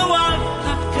in the world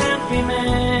that can't be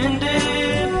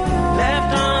mended,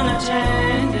 left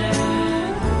unattended.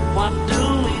 What do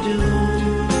we do?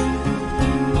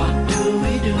 What do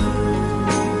we do?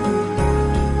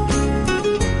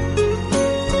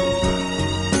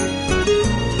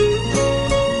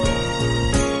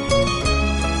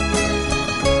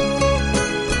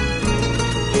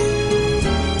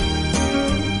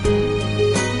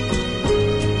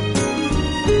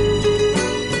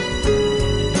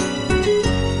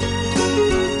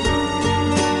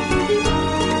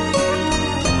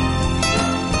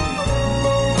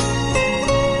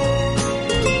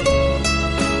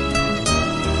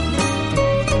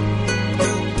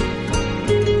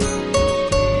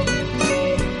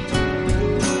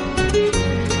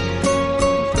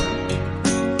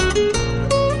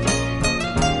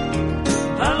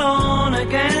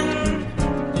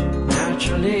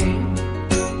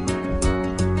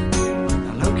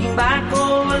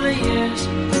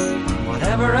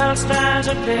 That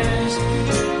appears.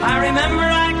 I remember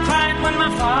I cried when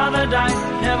my father died,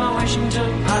 never wishing to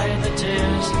hide the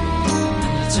tears.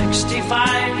 And at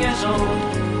 65 years old,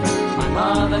 my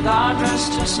mother, God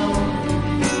rest her soul,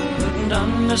 couldn't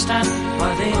understand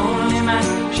why the only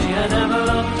man she had ever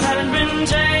loved had been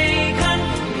taken,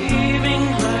 leaving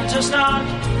her to start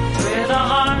with a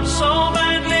heart so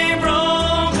badly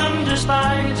broken.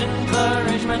 Despite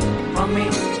encouragement from me,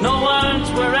 no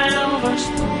words were ever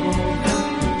spoken.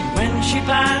 When she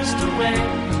passed away,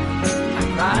 I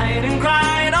cried and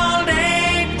cried all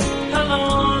day,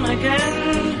 alone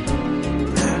again,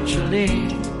 naturally.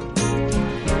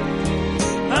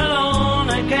 Alone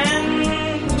again,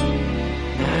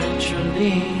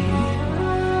 naturally.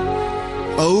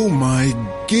 Oh my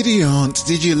giddy aunt,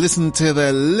 did you listen to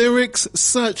the lyrics?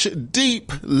 Such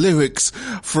deep lyrics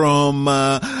from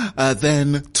then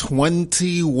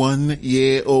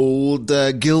 21-year-old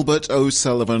Gilbert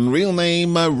O'Sullivan, real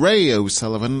name Ray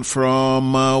O'Sullivan,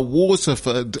 from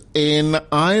Waterford in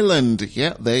Ireland.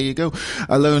 Yeah, there you go.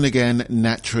 Alone Again,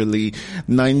 naturally,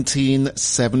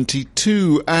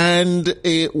 1972. And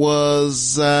it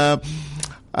was a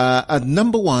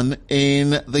number one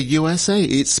in the USA.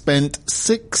 It spent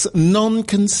 6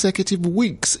 non-consecutive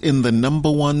weeks in the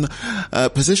number one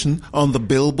position on the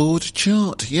Billboard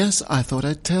chart. Yes, I thought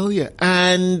I'd tell you.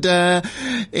 And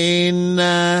in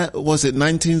was it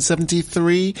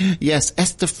 1973? Yes,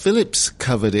 Esther Phillips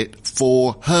covered it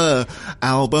for her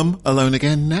album Alone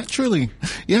Again, naturally.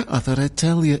 Yeah, I thought I'd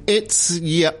tell you. It's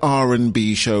your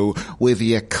R&B show with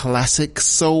your classic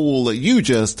soul. You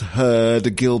just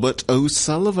heard Gilbert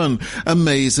O'Sullivan. Sullivan.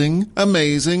 Amazing,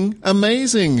 amazing,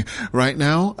 amazing. Right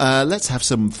now, let's have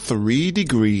some 3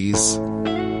 Degrees.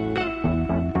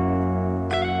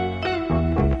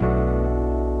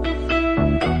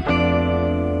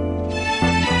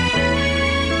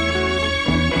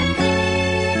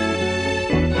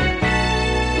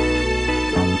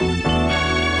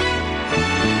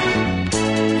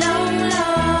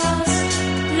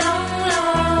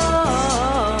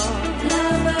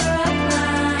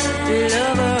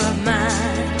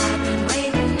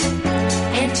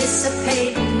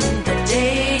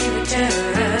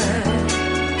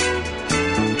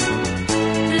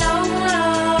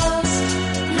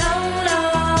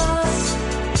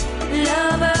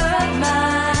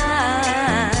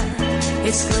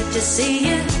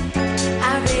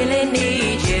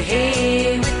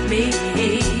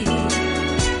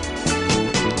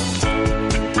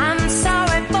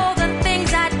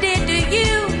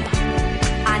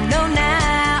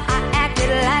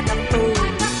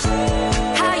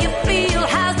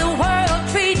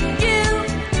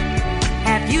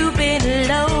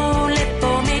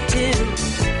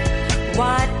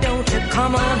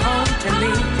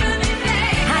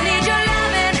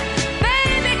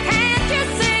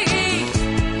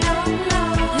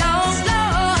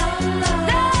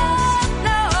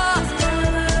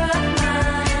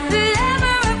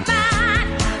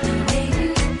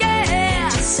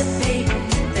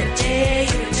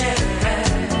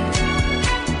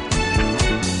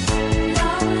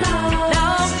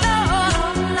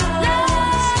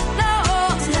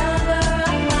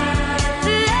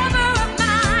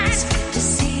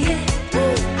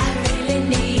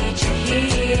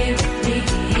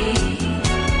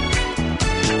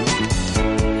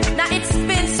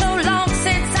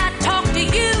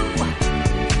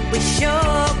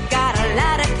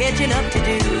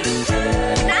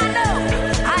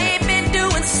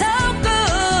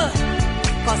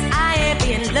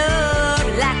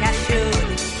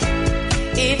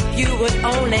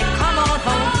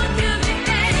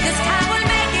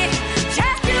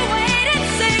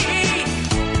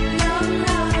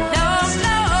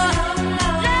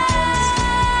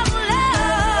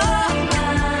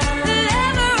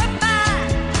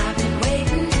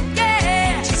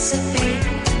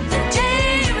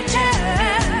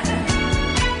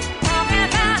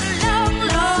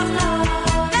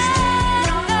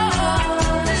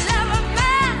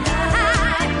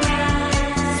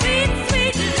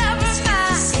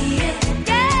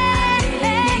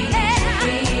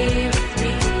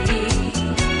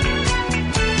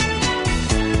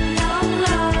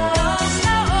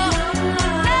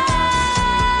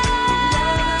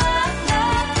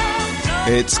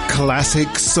 It's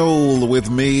Classic Soul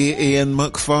with me, Ian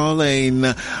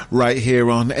McFarlane, right here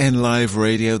on N Live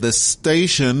Radio, the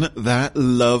station that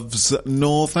loves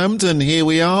Northampton. Here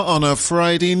we are on a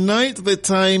Friday night. The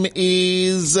time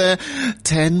is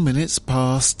 10 minutes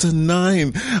past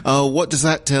 9. What does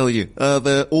that tell you?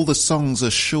 All the songs are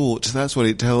short. That's what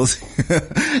it tells you.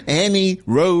 Any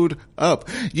road up.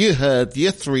 You heard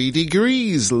your 3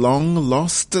 Degrees, Long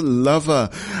Lost Lover,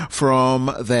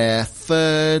 from their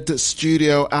 3rd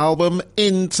studio album,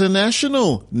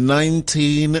 International,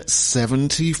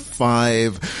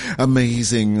 1975.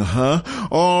 Amazing, huh?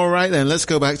 All right then, let's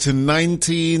go back to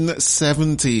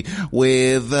 1970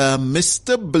 with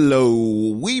Mr.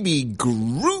 Blow. We be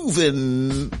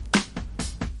groovin'.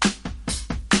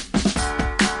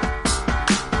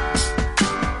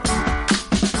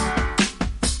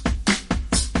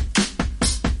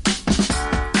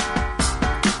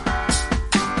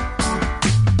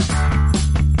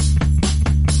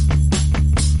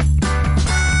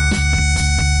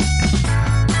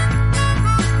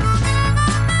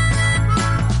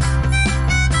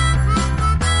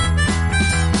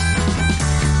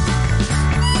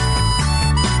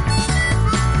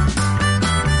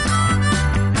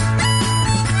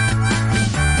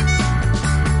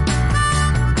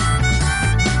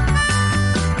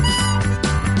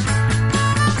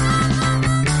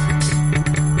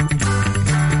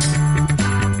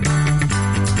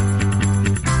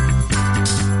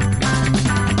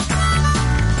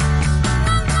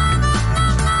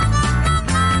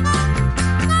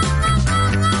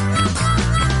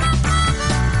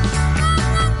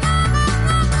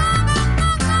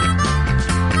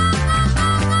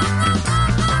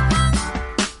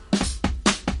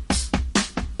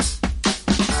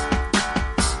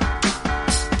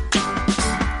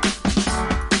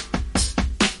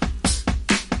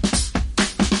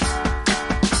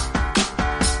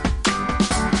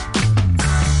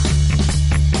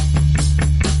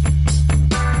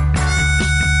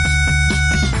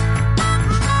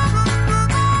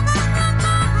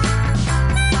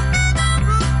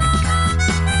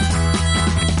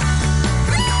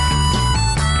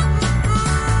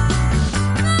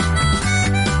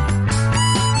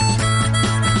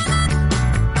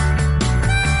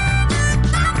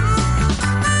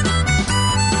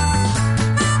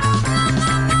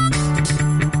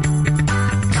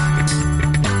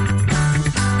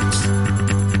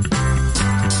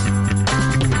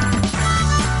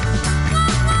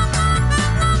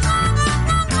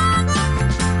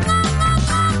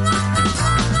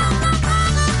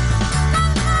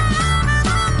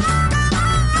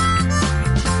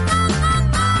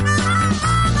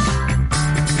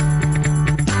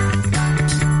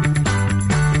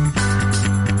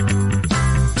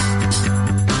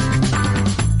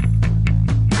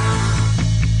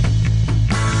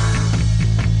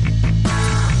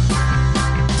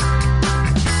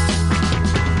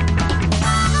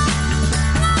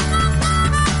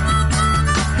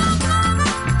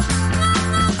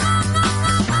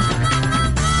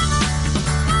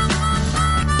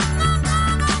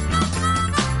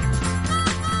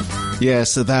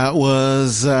 Yes, that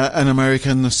was an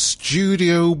American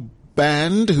studio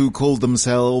band who called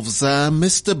themselves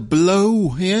Mr.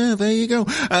 Blow. Yeah, there you go.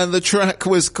 And the track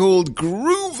was called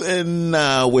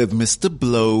Groovin' with Mr.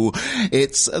 Blow.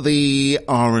 It's the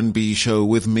R&B show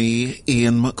with me,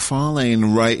 Ian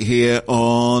McFarlane, right here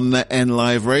on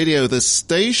NLive Radio, the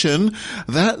station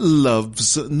that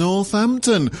loves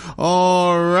Northampton.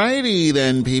 Alrighty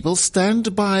then, people,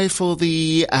 stand by for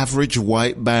the Average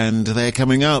White Band. They're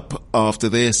coming up after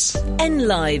this.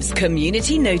 NLive's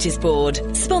Community Notice Board,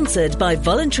 sponsored by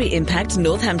Voluntary Impact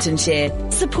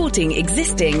Northamptonshire, supporting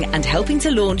existing and helping to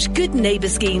launch good neighbour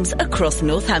schemes across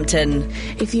Northampton.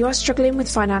 If you are struggling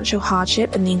with financial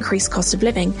hardship and the increased cost of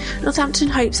living, Northampton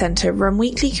Hope Centre run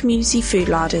weekly community food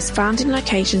larders found in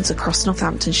locations across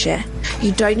Northamptonshire.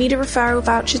 You don't need a referral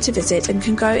voucher to visit and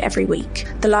can go every week.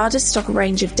 The larders stock a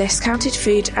range of discounted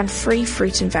food and free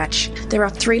fruit and veg. There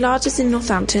are 3 larders in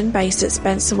Northampton based at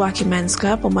Spencer Working Men's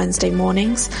Club on Wednesday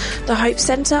mornings, the Hope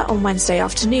Centre on Wednesday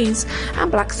afternoons, and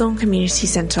Blackthorn Community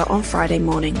Centre on Friday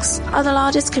mornings. Other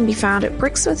larders can be found at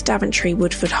Brixworth, Daventry,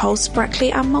 Woodford, Hulse, Brackley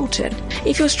and Moulton.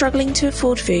 If you're struggling to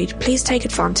afford food, please take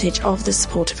advantage of the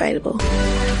support available.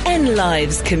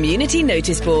 NLive's Community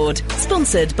Notice Board,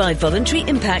 sponsored by Voluntary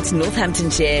Impact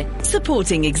Northamptonshire,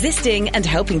 supporting existing and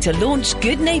helping to launch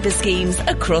good neighbour schemes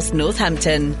across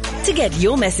Northampton. To get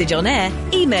your message on air,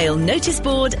 email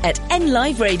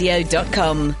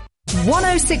noticeboard@nliveradio.com.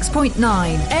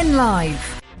 106.9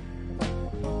 NLive.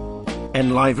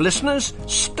 NLive listeners,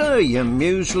 stir your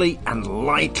muesli and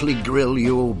lightly grill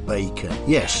your bacon.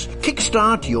 Yes,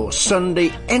 kickstart your Sunday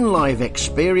NLive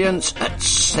experience at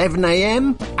 7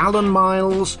 a.m. Alan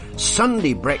Miles,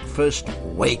 Sunday breakfast,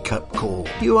 wake-up call.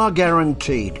 You are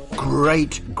guaranteed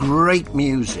great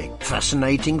music,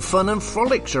 fascinating fun and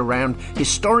frolics around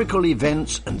historical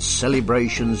events and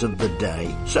celebrations of the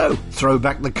day. So, throw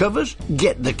back the covers,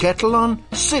 get the kettle on,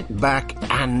 sit back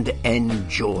and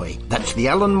enjoy. That's the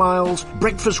Alan Miles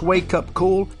breakfast wake-up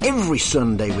call every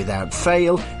Sunday without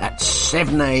fail at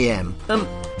 7 a.m.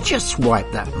 Just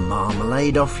wipe that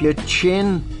marmalade off your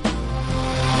chin.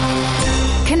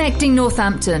 Connecting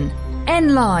Northampton.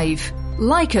 NLive.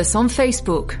 Like us on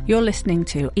Facebook. You're listening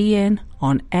to Ian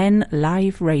on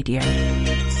NLive Radio.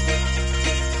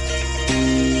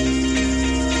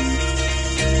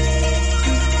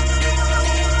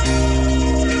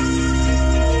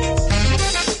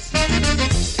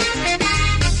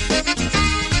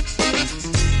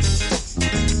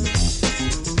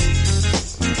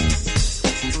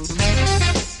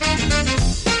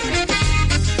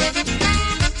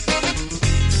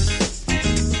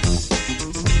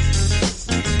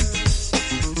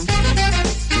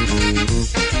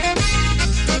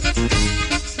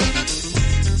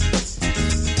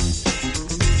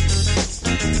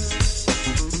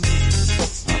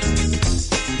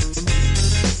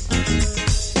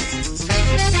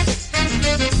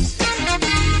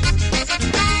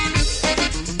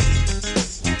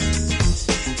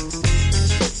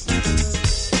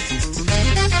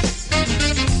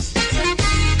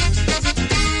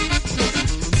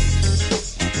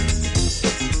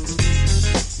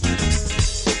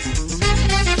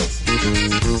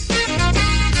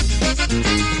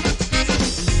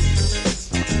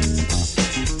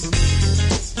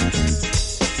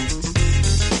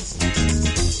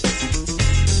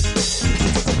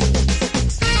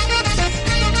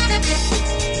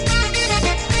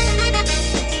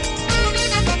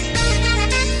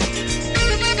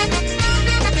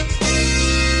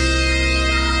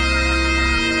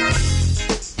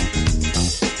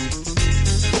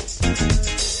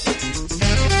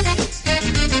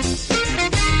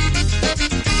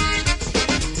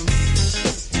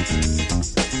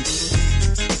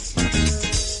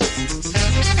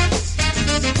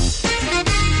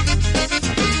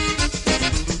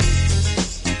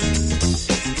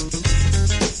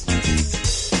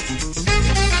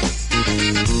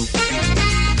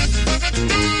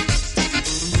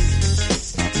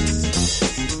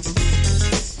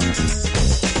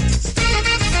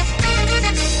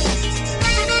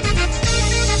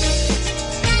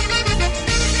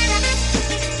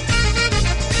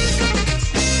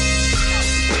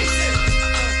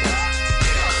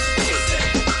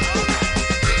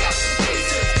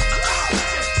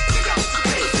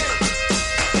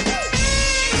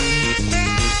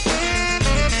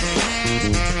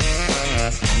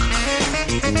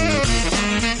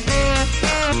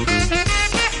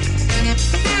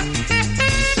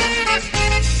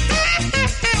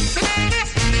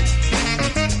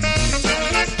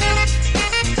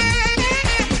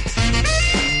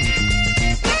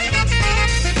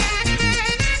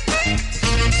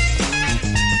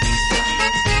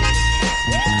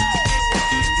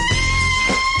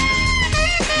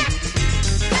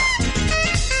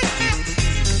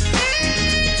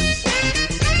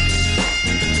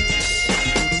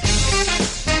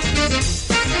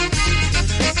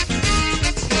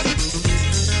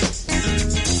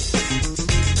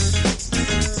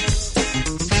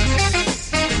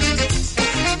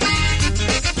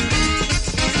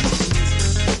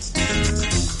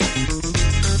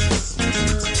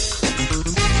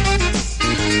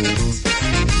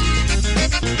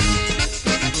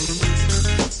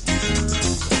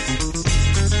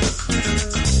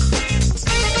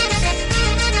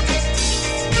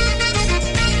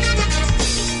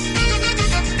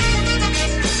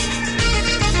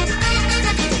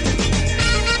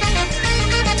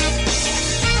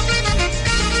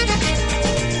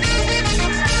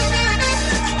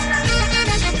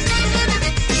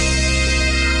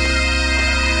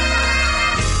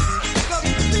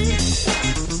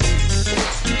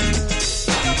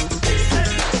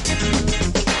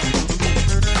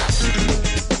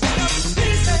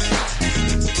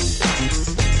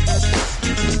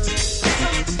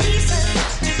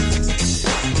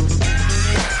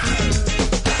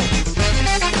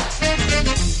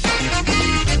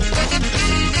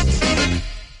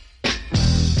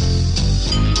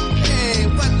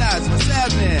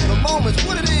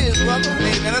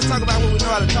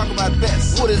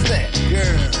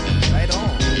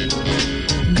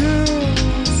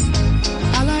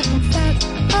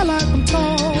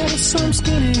 some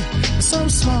skinny, some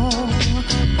small.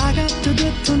 I got to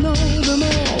get to know them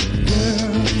all.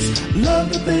 Girls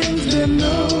love the things they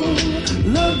know,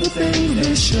 love the things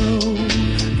they show.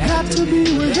 Got to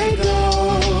be where they go.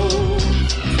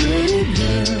 Pretty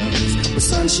girls with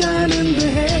sunshine in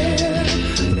their hair,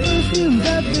 the perfume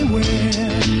that they wear.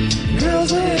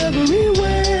 Girls are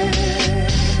everywhere.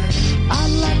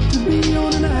 I'd like to be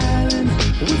on an island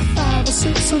with 5 or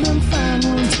 6 of them fine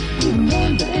ones. Even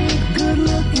one that ain't good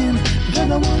looking, they're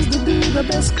the ones that do the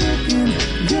best cooking.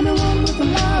 Give me one with a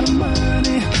lot of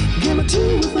money, give me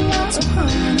 2 with a lot of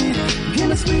honey, give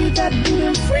me 3 that do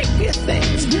them freaky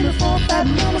things, give me 4 fat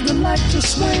mamas that like to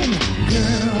swing.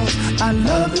 Girls, I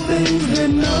love the things they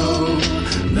know,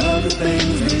 love the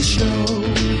things they show.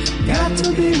 Got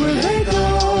to be where they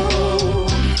go.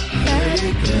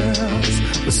 Hey girls,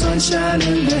 the sunshine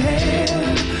in their hair,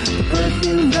 the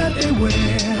perfume that they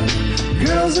wear.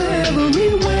 Girls are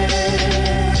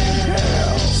everywhere.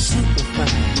 Girls, super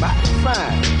fine, mighty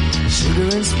fine, sugar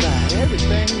and spice,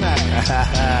 everything nice.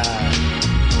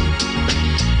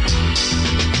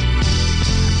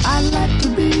 I like to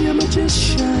be a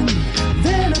magician,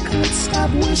 then I could stop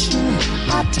wishing.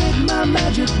 I'd take my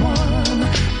magic wand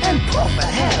and puff and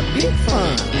have big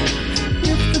fun.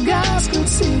 If the guys could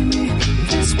see me,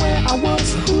 they swear I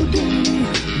was Houdini.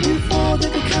 Before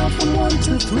they could count from 1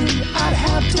 to 3, I'd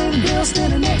have 10 girls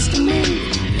standing next to me.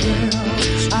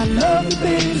 Girls, I love the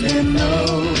things they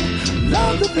know,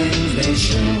 love the things they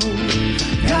show.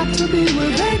 Got to be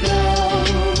where they go.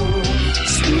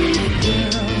 Sweet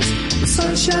girls, the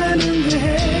sunshine in their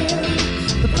hair,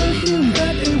 the perfume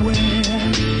that they wear.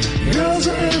 Girls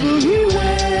are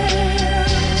everywhere.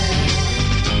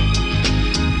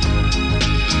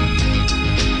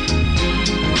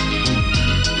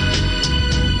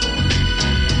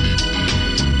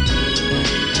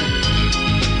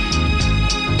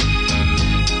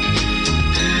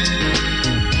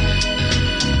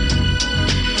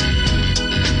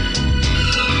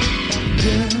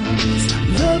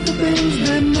 Love the things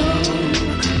they know,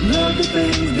 love the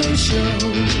things they show.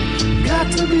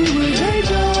 Got to be where they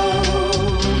go.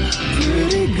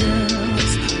 Pretty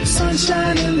girls,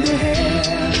 sunshine in their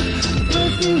hair, the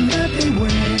perfume that they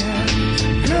wear.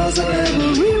 Girls are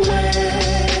everywhere.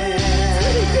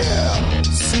 Pretty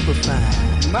girls, super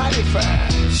fine, mighty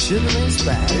fine, sugar and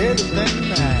spice, everything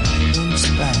nice. In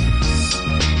spice,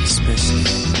 especially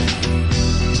at night.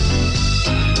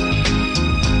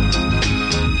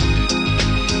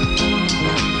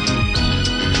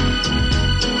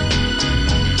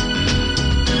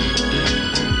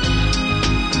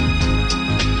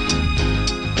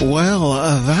 Well,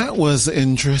 that was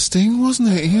interesting, wasn't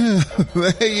it? Yeah,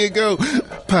 there you go.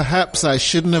 Perhaps I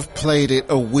shouldn't have played it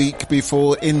a week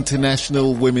before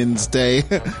International Women's Day.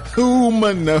 Whom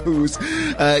knows?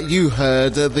 You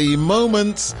heard the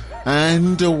Moments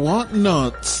and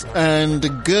Whatnot and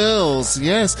Girls.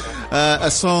 Yes, a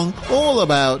song all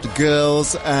about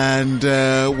girls and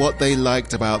what they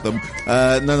liked about them.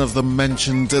 None of them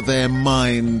mentioned their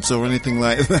minds or anything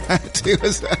like that. It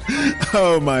was,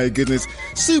 oh my goodness,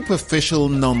 superficial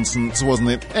nonsense, wasn't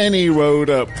it? Any road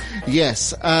up.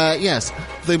 Yes, yes.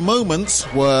 The Moments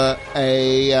were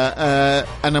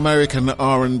an American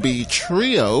R&B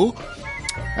trio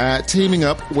teaming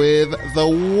up with the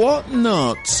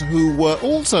Whatnots, who were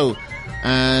also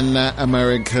an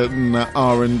American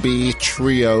R&B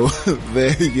trio.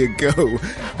 There you go.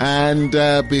 And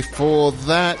before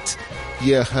that,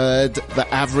 you heard the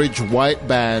Average White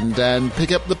Band and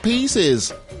Pick Up the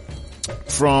Pieces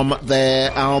from their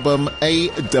album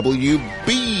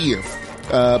AWB.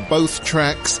 Both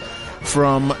tracks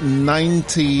from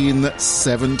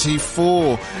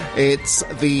 1974. It's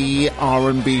the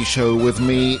R&B show with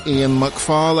me, Ian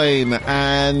McFarlane,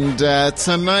 and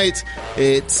tonight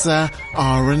it's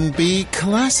R&B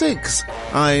classics.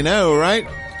 I know, right?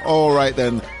 All right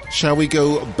then. Shall we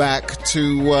go back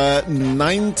to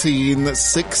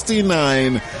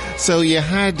 1969? So you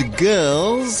had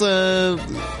Girls.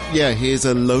 Yeah, here's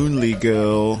a Lonely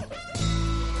Girl.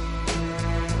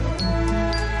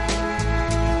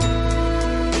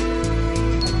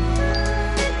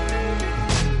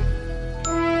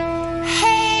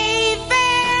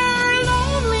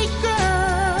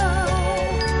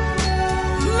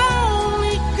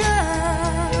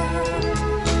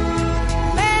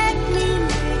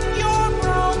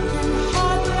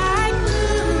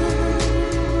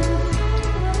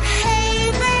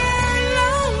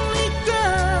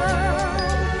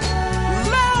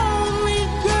 Lonely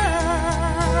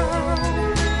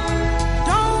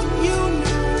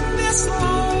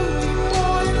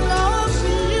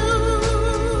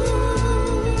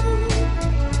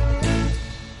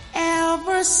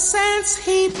guess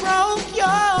he broke your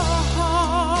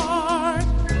heart.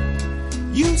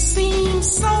 You seem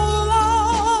so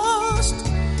lost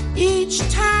each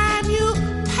time you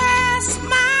pass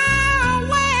my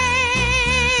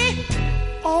way.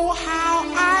 Oh, how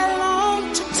I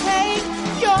long to take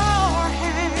your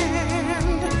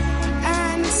hand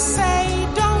and say,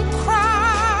 don't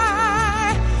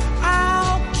cry,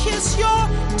 I'll kiss your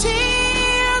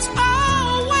tears away.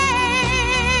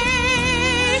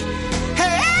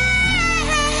 Hey,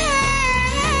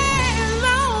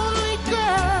 lonely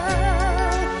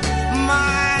girl,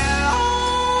 my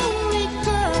lonely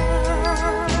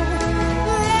girl,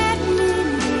 let me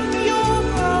meet your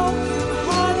broken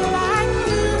heart like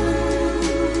you.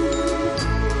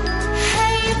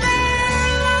 Hey there,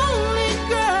 lonely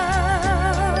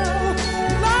girl,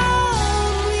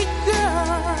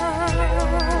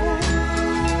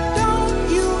 don't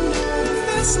you know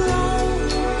this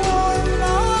lonely boy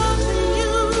loves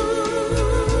you?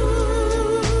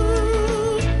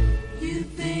 You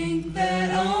think that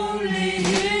only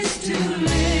his two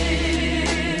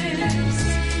lips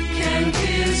can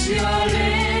kiss your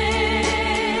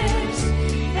lips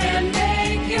and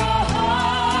make your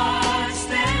heart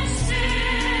stand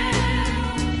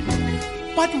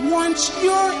still. But once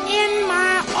you're in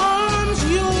my arms,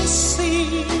 you'll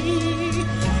see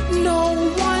no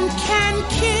one can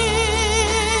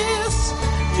kiss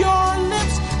your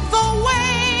lips the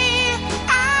way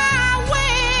I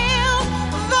will,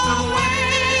 the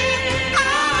way I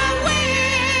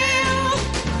will.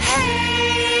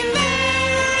 Hey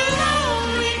there,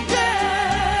 lonely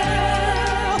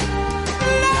girl,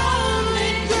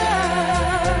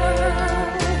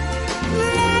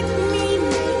 let me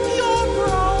meet your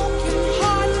broken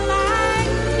heart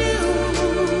like you.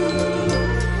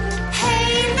 Hey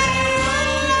there,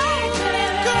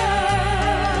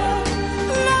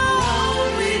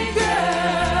 lonely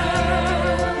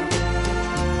girl,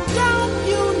 don't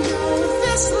you know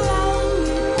this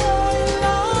lonely boy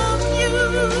loves you?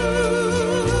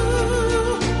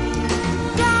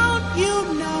 Don't you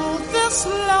know this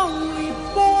lonely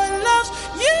boy loves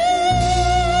you?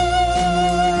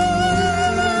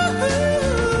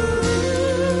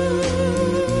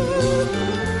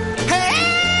 Hey,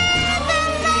 the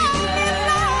lonely,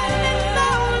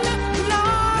 lonely,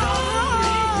 lonely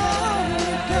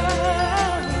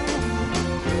girl.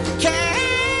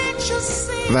 Can't you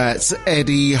see? That's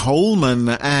Eddie Holman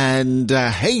and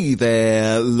Hey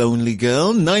There, Lonely Girl,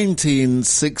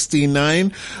 1969,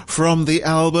 from the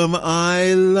album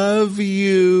I Love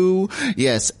You.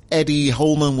 Yes, Eddie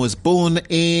Holman was born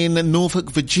in Norfolk,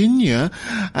 Virginia,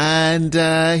 and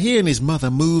he and his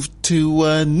mother moved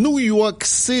to New York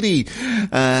City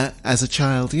as a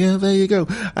child. Yeah, there you go.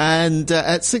 And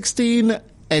at 16,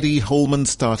 Eddie Holman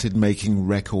started making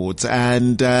records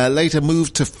and later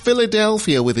moved to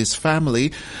Philadelphia with his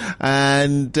family,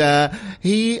 and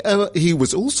he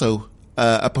was also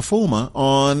a performer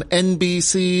on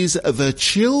NBC's The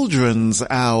Children's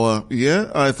Hour.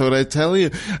 Yeah, I thought I'd tell you.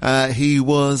 He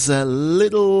was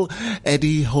little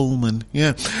Eddie Holman.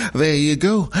 Yeah, there you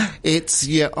go. It's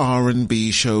your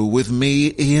R&B show with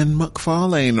me, Ian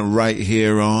McFarlane, right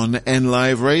here on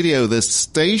NLive Radio, the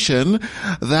station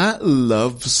that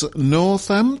loves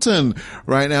Northampton.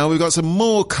 Right now, we've got some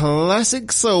more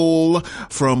classic soul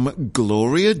from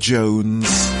Gloria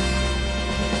Jones.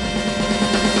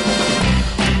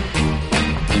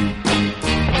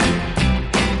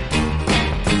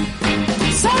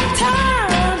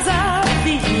 Sometimes I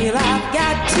feel I've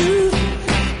got to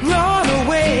run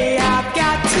away. I've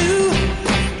got to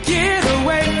get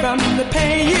away from the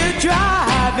pain you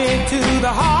drive into the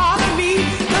heart of me.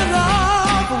 The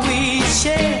love we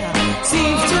share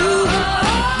seems to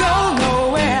go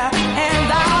nowhere, and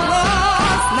I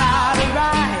was not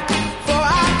right. For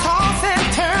I toss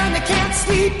and turn to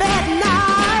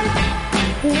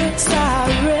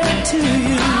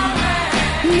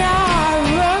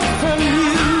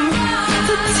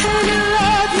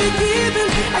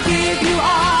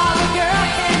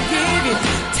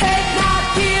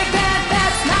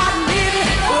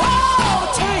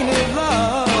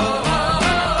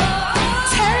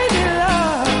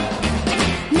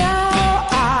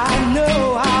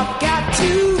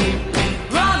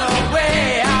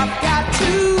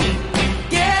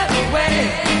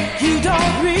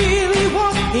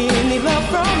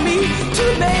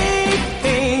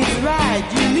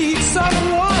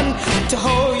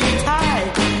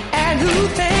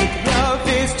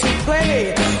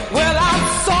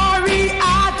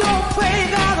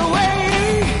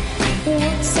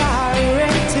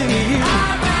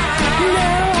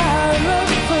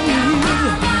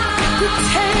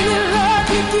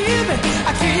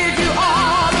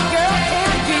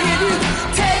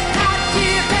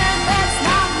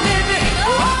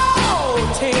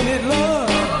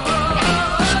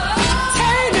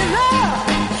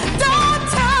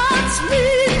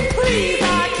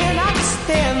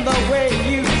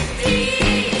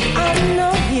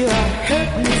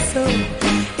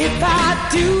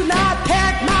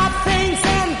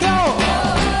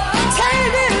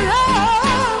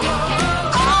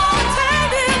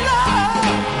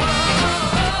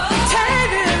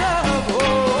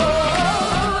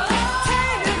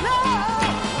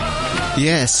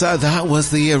Yes, that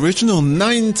was the original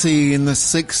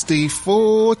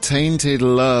 1964 Tainted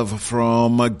Love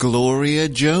from Gloria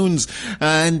Jones,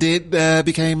 and it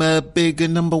became a big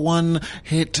number one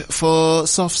hit for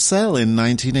Soft Cell in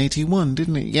 1981,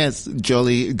 didn't it? Yes,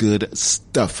 jolly good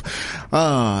stuff.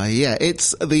 Yeah,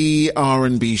 it's the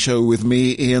R&B show with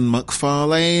me, Ian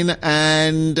McFarlane,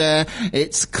 and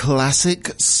it's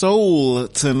classic soul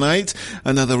tonight.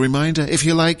 Another reminder, if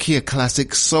you like your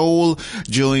classic soul,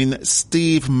 join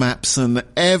Steve Mapson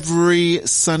every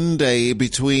Sunday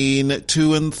between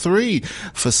 2 and 3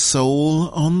 for Soul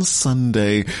on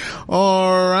Sunday.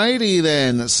 Alrighty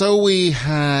then. So we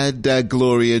had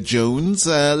Gloria Jones.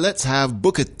 Let's have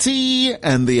Booker T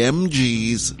and the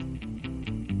MGs.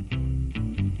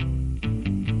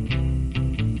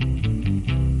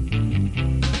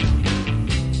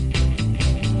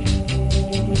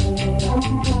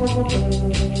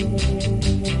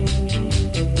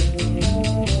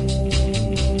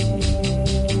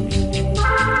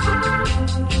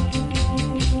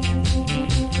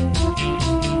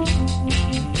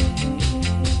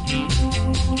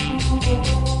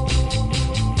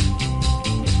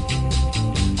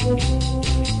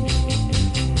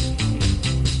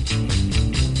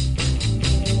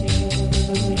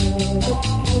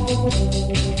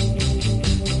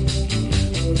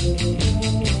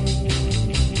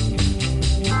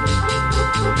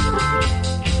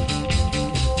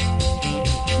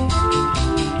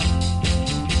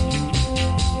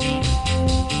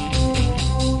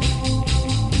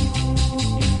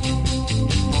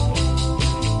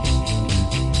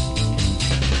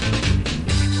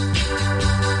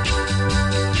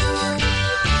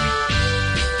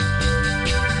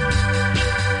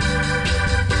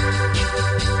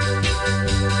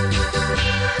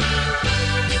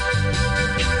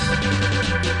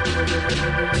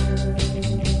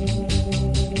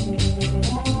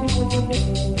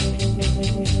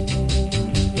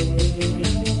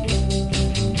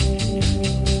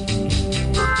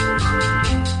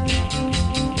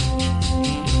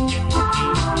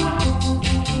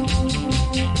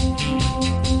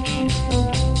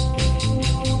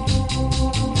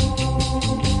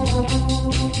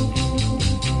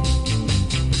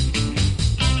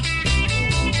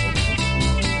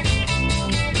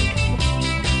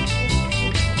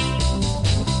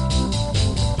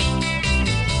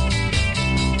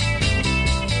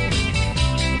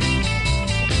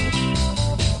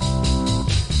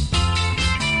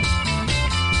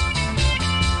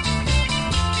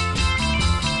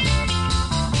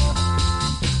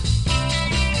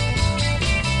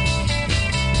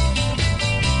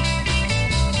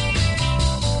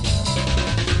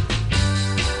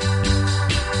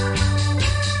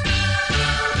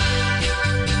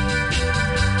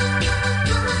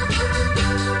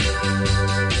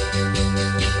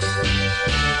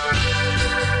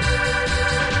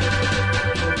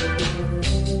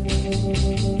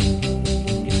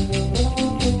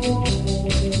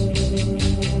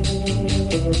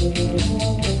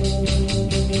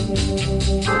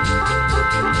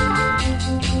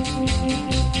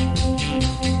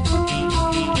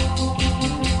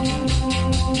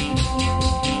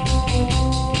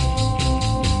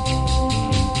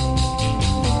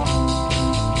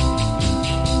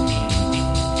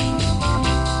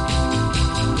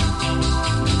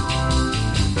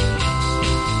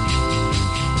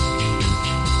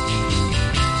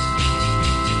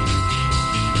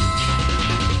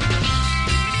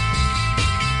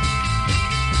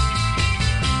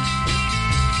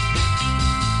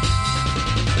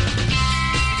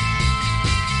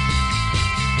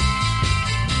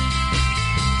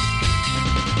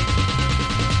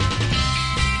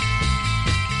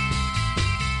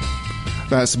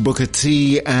 That's Booker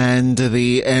T and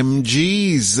the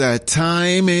MGs.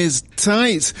 Time is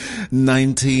Tight,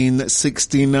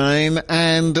 1969,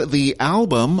 and the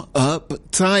album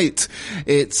Uptight.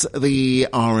 It's the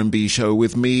R&B show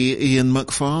with me, Ian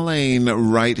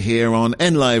McFarlane, right here on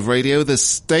NLive Radio, the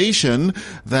station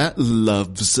that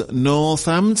loves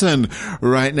Northampton.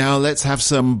 Right now, let's have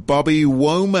some Bobby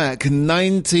Womack,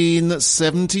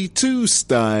 1972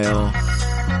 style.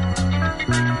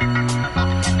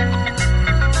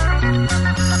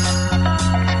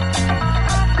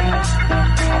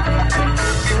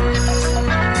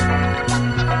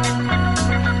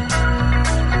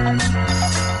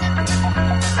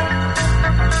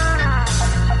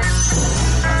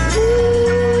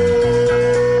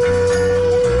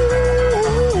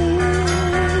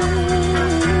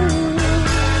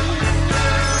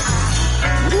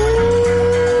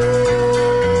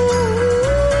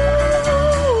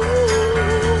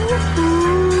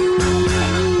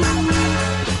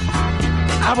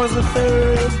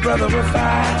 third brother of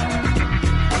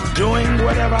five, doing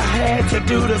whatever I had to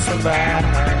do to survive.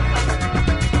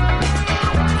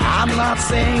 I'm not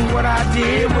saying what I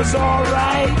did was all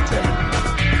right.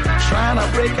 Trying to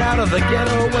break out of the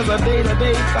ghetto was a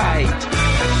day-to-day fight.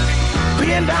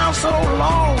 Being down so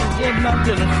long, getting up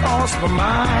didn't cross my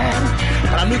mind.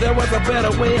 But I knew there was a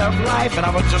better way of life, and I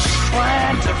was just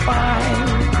trying to find.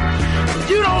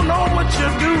 You don't know what you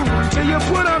do until you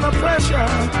put under pressure.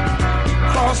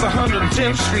 Across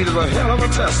 110th Street is a hell of a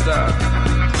tester.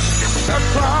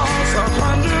 Across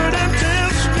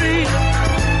 110th Street,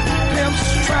 pimps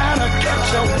trying to catch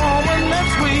a woman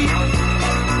that's weak.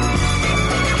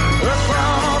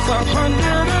 Across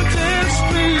 110th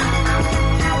Street,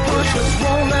 pushers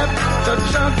won't let the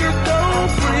junkie go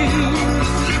free.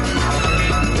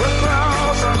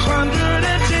 Across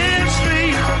 110th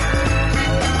Street,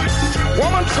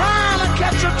 woman trying to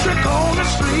catch a trick on the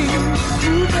street.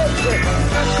 Ooh, baby.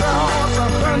 Across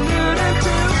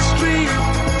 110th Street,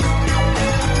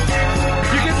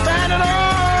 you can find it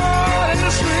all in the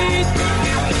street.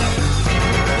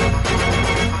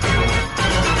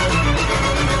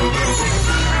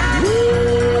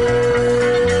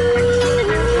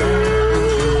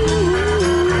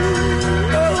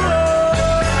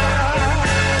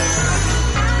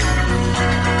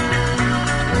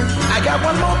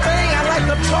 One more thing I'd like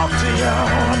to talk to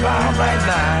y'all about right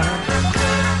now.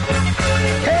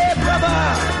 Hey, brother,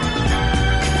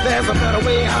 there's a better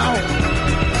way out.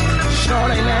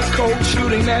 Snorting that coke,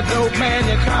 shooting that dope, man,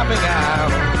 you're copping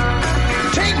out.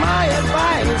 Take my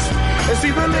advice, it's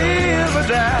either live or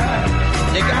die.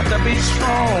 You got to be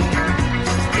strong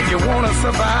if you want to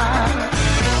survive.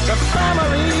 The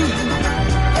family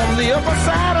on the upper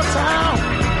side of town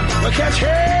will catch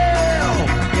hell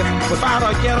without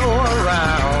a ghetto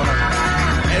around.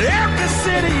 In every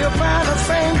city you'll find the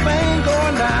same thing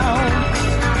going down.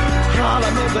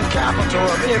 Harlem is the capital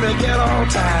of every ghetto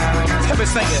town. Let me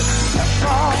sing it.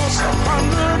 Across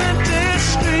 110th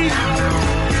Street,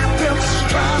 pimps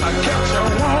trying to catch a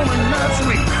woman that's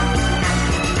weak.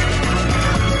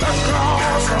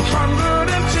 Across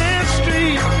 110th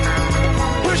Street,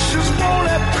 wishes won't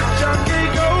let the junkie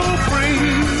go free.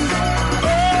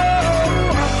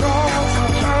 Oh, across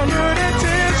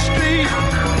 110th Street,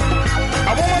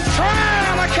 a woman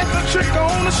trying to catch a trick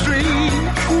on the street.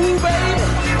 Ooh, baby.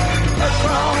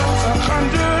 Across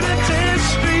 110th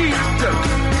Street,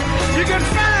 you can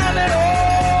find it all.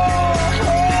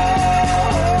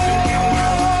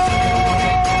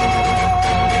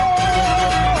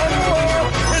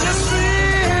 In the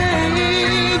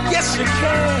street, yes you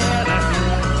can.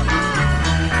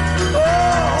 Oh,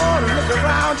 look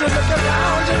around you, look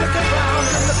around you, look around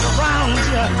you, look around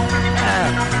you.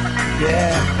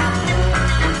 Yeah.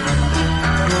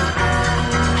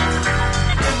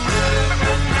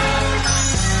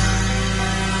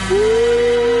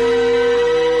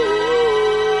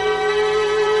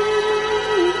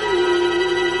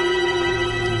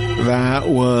 That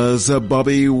was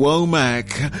Bobby Womack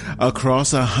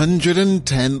across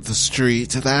 110th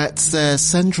Street. That's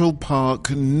Central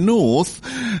Park North,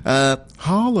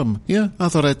 Harlem. Yeah, I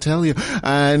thought I'd tell you.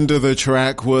 And the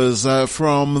track was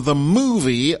from the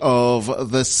movie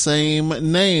of the same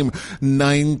name,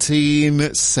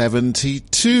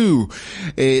 1972.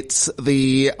 It's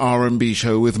the R&B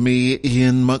show with me,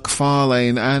 Ian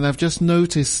McFarlane, and I've just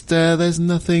noticed there's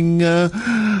nothing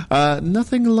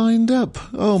lined up.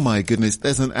 Oh my goodness,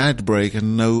 there's an ad break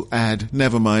and no ad.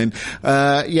 Never mind.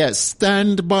 Yes,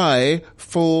 stand by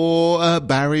for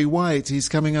Barry White. He's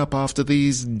coming up after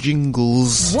these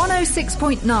jingles.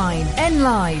 106.9 N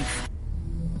Live.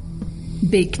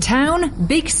 Big town,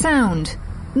 big sound.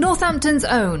 Northampton's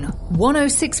own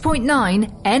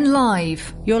 106.9 N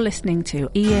Live. You're listening to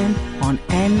Ian on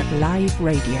N Live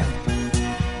Radio.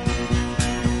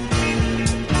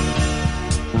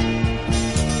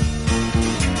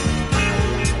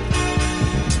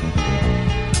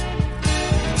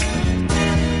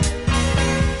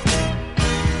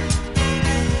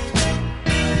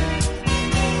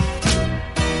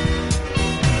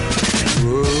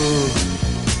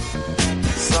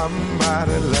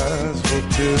 Somebody loves me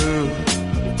too.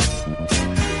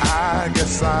 I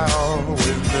guess I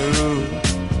always knew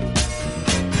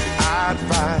I'd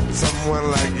find someone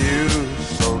like you,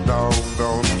 so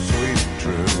doggone sweet and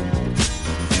true.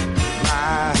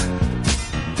 My,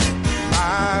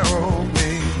 oh me,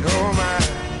 oh my,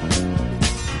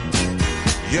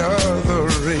 you're the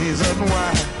reason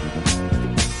why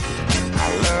I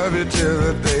love you till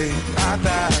the day I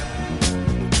die.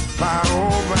 My,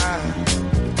 oh my,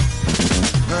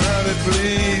 honey,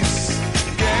 please,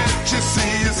 can't you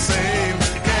see you saved me?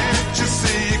 Can't you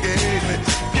see you gave me?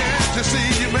 Can't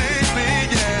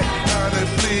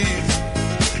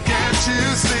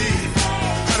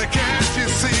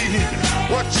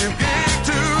you gave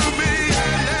to me.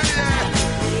 Yeah, yeah, yeah.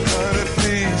 Honey,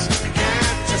 please,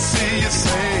 can't you see you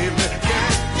saved me?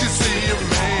 Can't you see you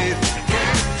made?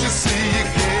 Can't you see you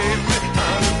gave me?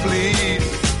 Honey, please,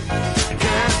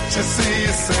 can't you see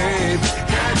you saved?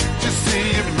 Can't you see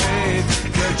you made?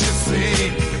 Can't you see?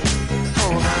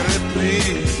 Oh, honey,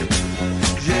 please.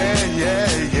 Yeah, yeah,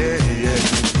 yeah, yeah,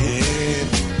 yeah.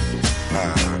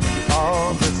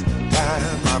 All this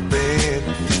time I've been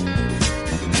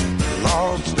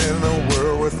lost in a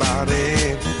world without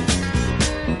end.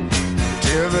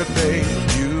 Till the day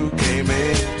you came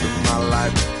into my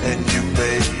life and you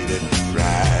made it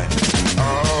right.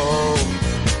 Oh,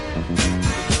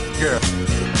 girl.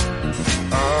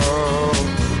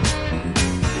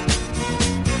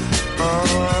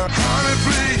 Honey,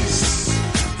 please.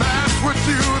 That's what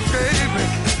you gave me.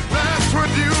 That's what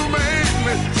you made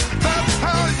me. That's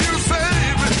how you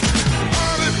saved me.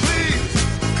 Honey, please.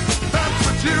 That's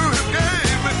what you have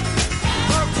gave me.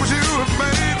 That's what you have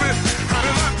made me.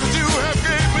 Honey, that's what you have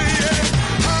gave me. Yeah.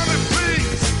 Honey,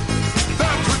 please.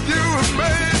 That's what you have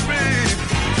made me.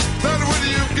 That's what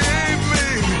you gave me.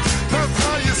 That's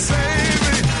how you saved me.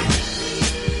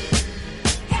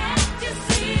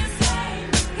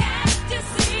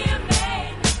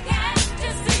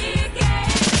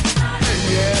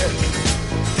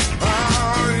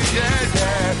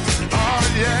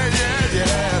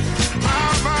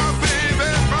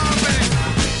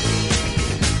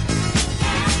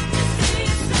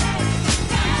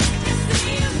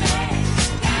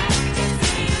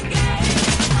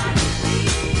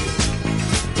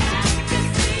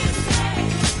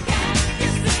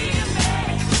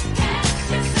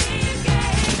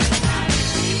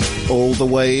 All the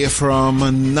way from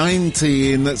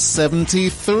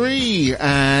 1973,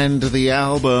 and the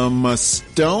album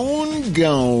Stone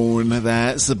Gone.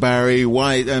 That's Barry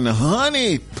White and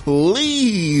Honey,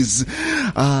 Please.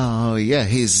 Oh, yeah,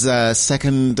 his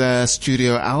second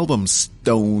studio album,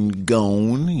 Stone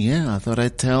Gone. Yeah, I thought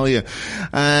I'd tell you.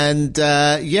 And,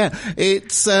 yeah,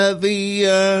 it's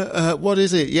what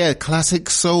is it? Yeah, Classic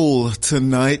Soul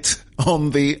tonight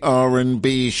on the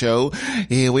R&B show.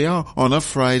 Here we are on a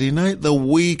Friday night. The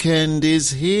weekend is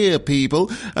here,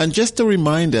 people. And just a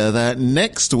reminder that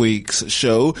next week's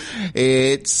show,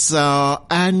 it's our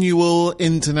annual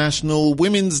International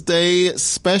Women's Day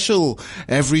special.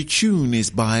 Every tune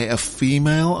is by a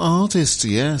female artist.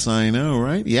 Yes, I know,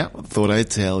 right? Yeah, thought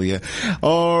I'd tell you.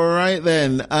 All right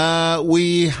then.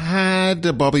 We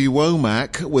had Bobby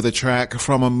Womack with a track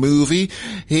from a movie.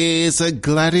 Here's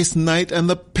Gladys Knight and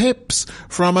the Pips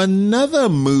from another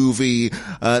movie,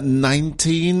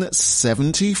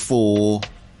 1974.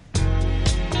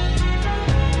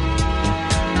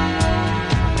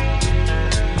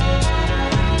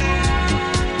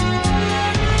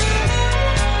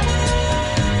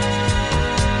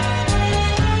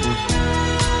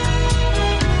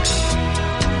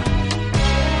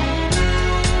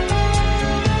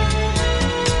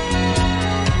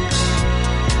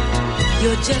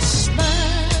 You're just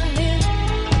smiling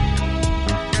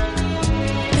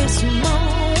this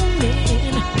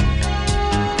morning.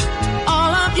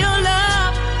 All of your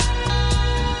love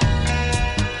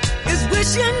is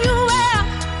wishing you well.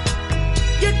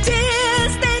 Your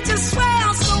tears, they just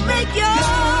swell, so make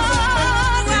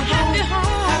yours a happy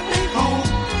home. Happy home.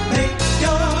 Make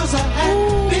yours a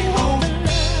happy home.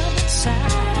 Love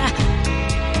inside.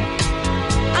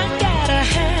 I got a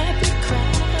happy cry.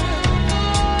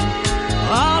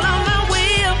 All of my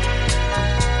will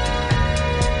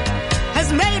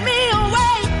has made me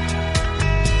awake.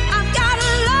 I've got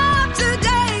a love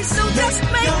today, so just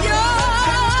make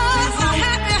yours a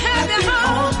happy, happy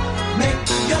home. Make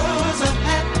yours a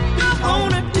happy home. I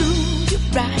wanna do you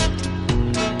right.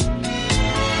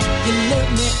 You let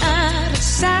me out of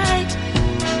sight.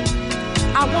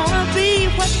 I wanna be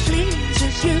what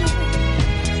pleases you.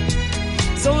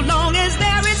 So long as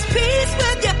there is peace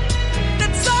with you,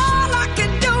 that's all I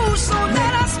can do. So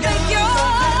let us make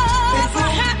yours a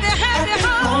happy, happy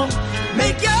home.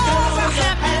 Make yours a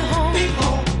happy home.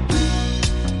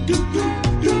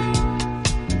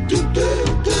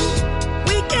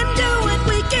 We can do it,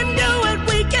 we can do it,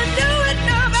 we can do it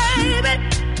now, baby.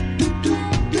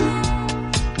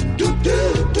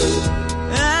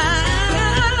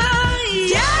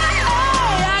 Yeah, I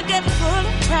get full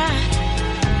of pride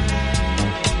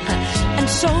and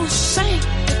so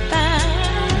sanctified.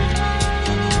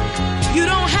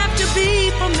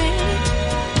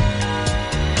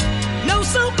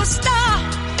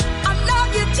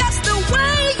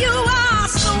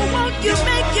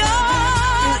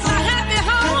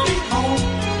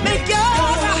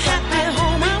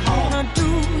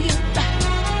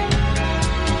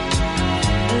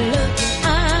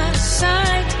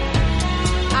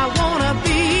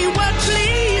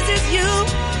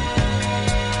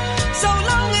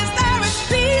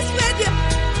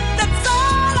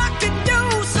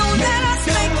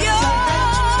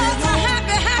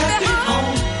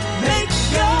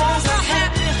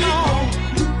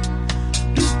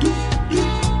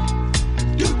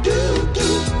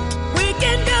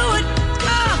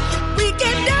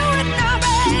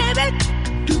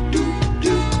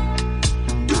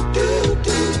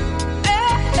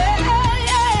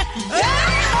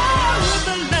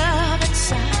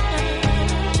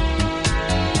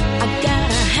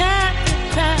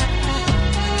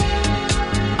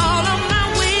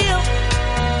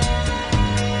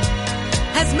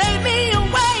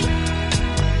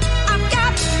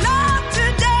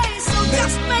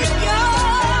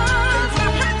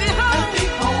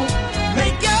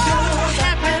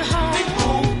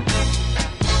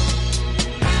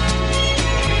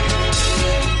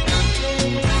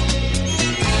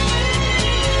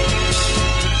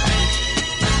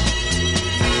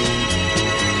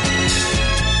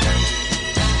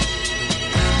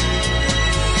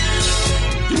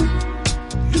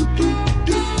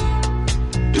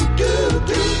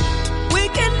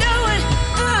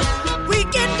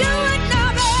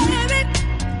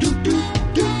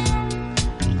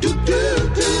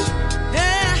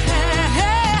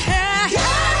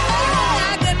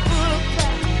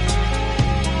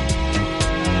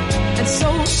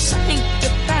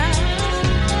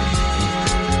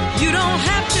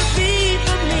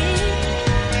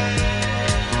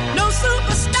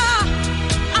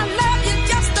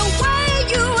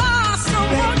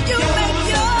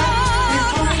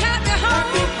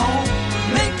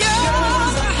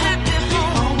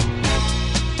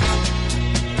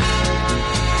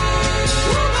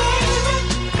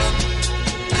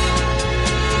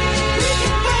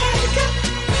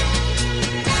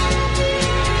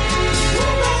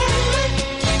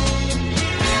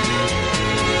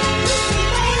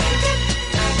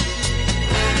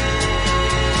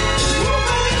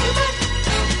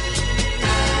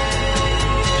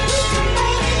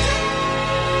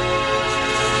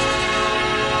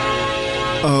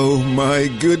 Oh my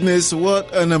goodness,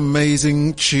 what an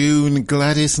amazing tune.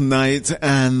 Gladys Knight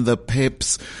and the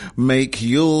Pips make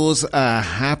yours a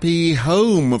happy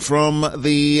home from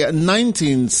the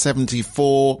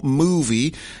 1974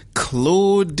 movie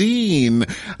Claudine.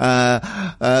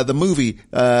 The movie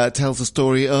tells the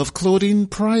story of Claudine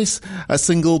Price, a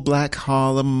single black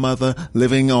Harlem mother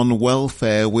living on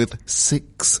welfare with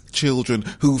 6 children,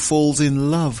 who falls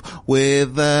in love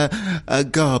with a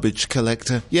garbage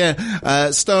collector.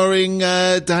 Starring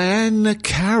Diana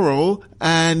Carroll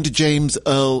and James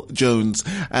Earl Jones.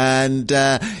 And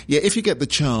if you get the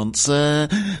chance,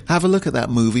 have a look at that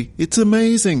movie. It's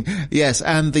amazing. Yes,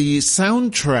 and the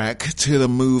soundtrack to the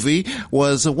movie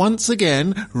was once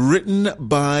again written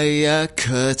by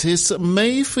Curtis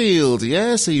Mayfield.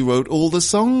 Yes, he wrote all the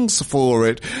songs for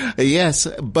it. Yes,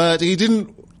 but he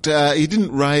didn't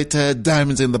write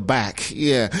Diamonds in the Back.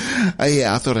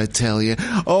 I thought I'd tell you.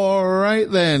 All right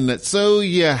then. So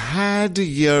you had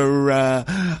your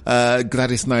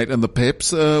Gladys Knight and the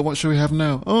Pips. What shall we have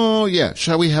now? Oh yeah,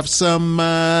 shall we have some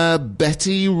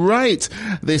Betty Wright?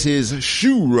 This is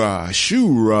Shura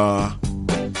Shura.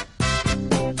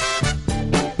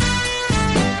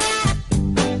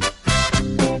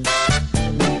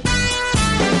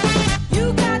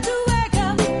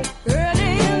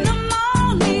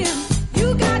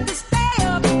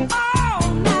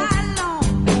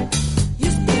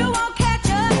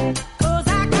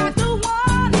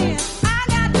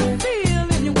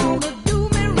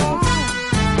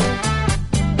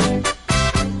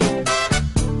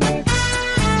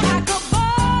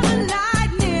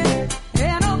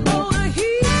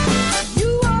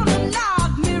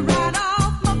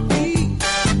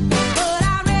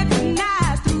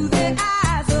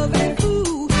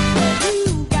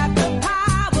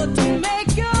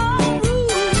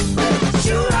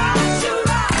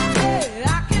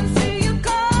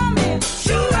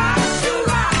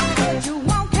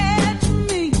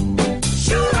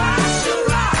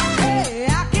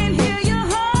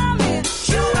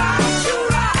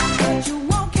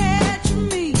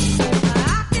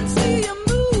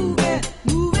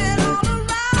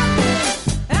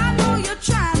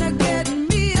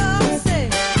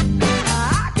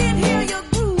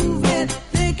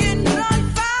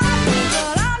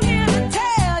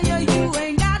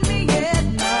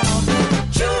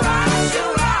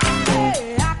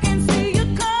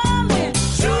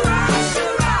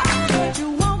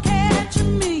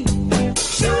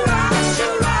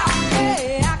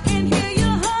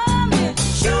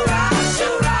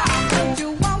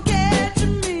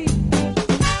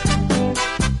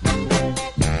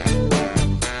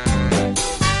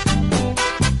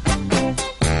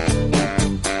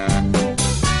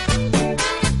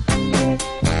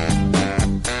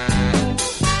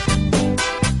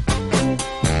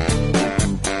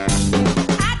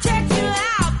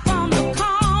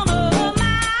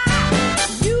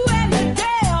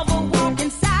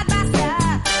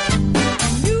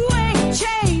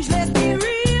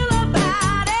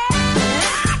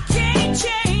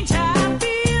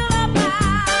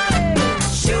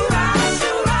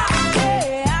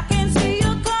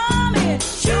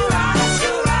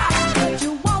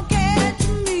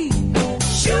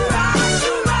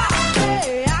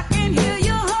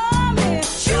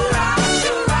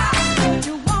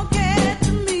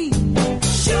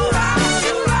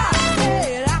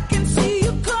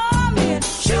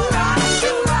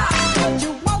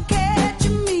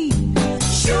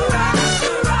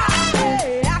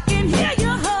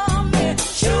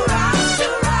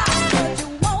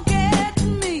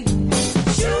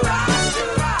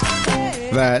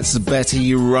 That's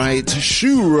Betty Wright,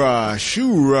 Shura,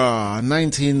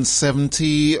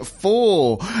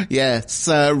 1974. Yes,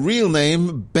 real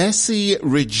name Bessie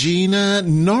Regina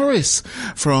Norris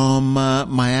from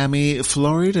Miami,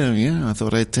 Florida. Yeah, I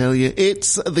thought I'd tell you.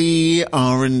 It's the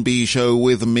R&B show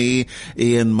with me,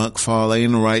 Ian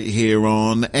McFarlane, right here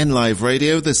on NLive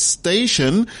Radio, the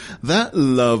station that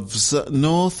loves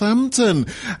Northampton.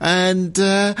 And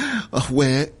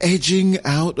we're edging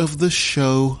out of the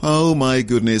show. Oh my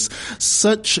goodness.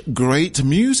 Such great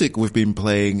music we've been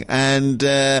playing, and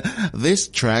this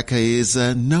track is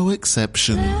no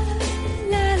exception. One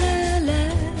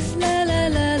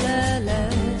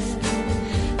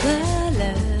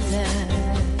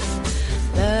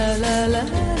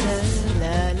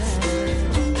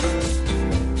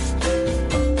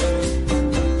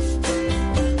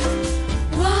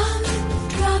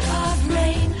drop of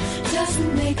rain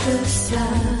doesn't make the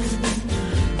sun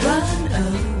run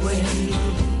away.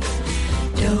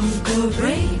 Don't go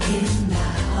breaking my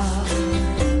heart.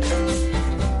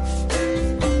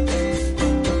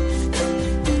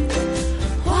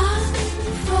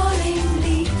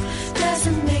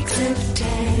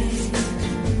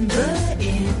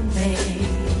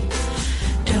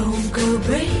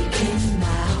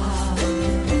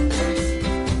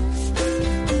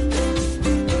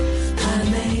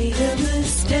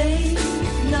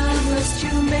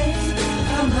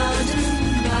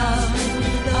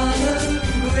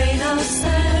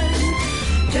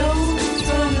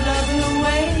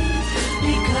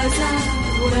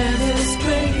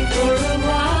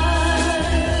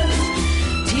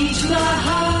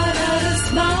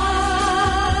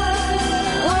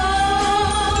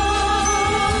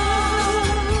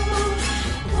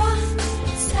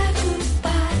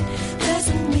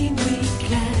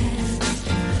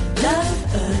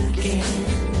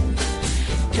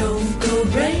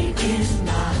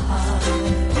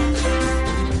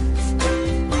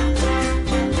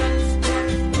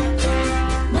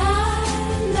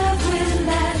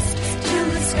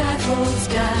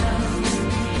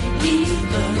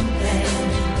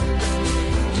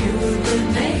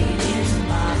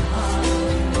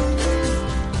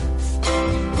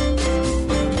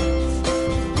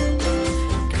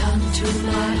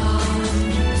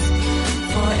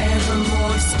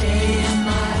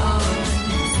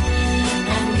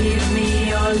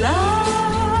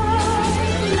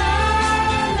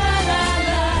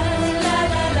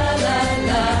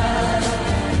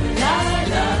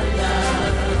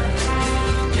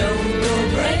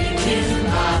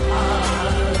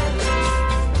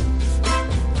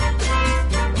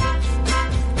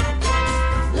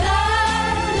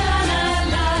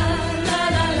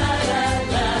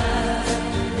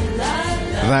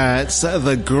 That's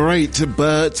the great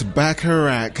Burt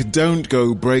Bacharach, Don't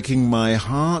Go Breaking My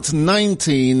Heart,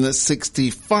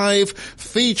 1965,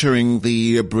 featuring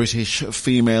the British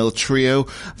female trio,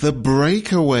 The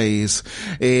Breakaways.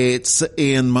 It's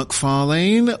Ian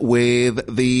McFarlane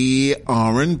with the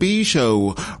R&B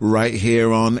show, right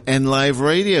here on NLive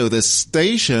Radio, the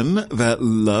station that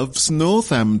loves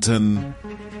Northampton.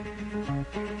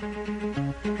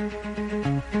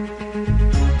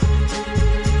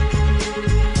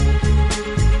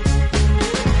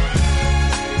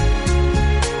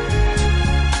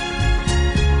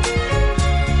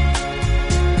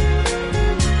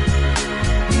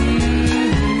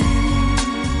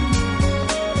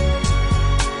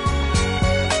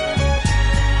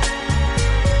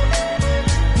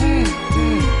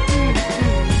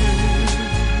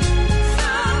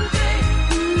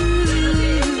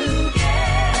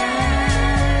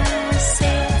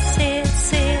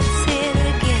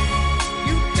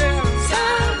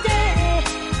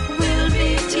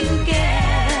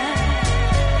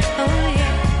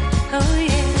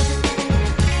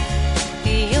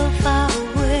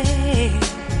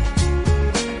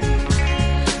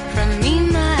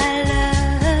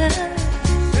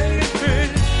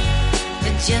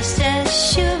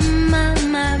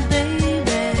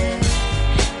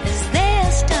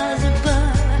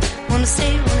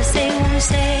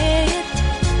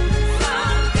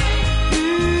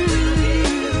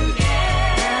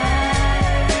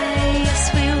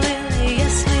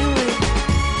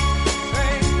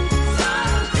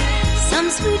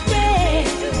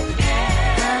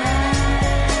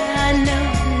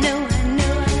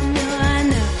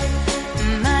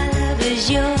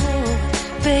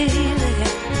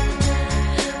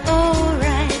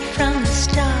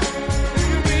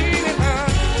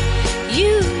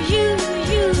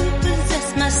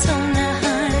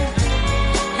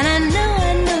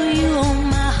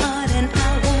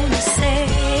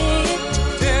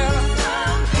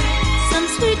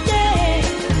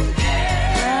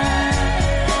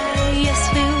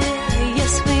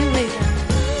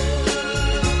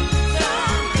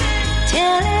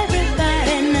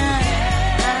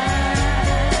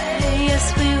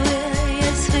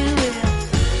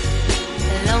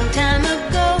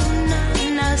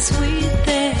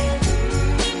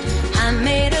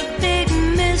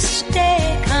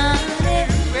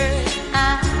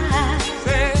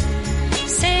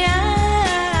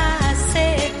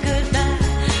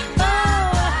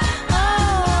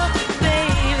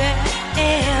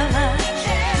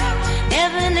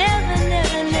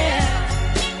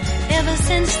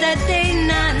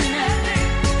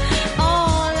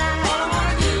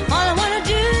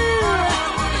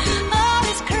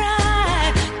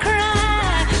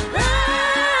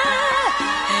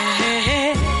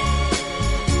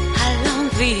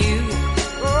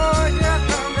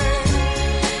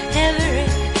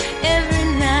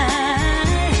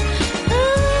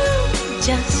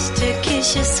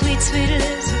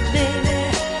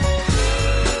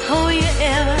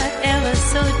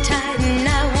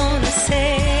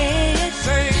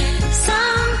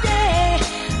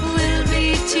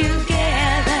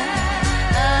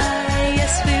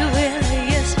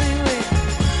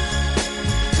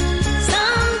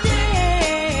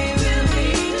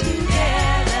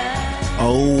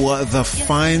 The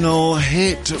final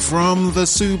hit from the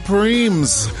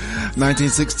Supremes,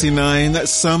 1969,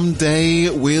 Someday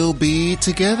We'll Be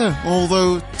Together.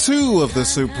 Although two of the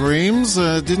Supremes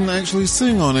didn't actually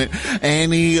sing on it.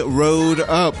 Annie Rode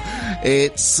Up.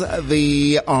 It's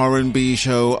the R&B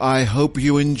show. I hope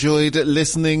you enjoyed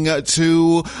listening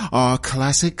to our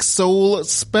Classic Soul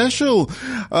special.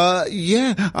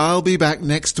 I'll be back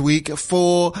next week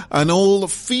for an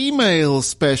all-female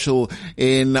special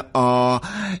in our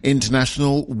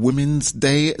International Women's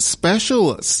Day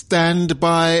special. Stand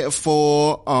by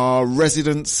for our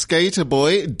resident skater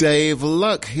boy, Dave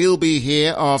Luck. He'll be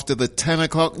here after the 10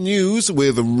 o'clock news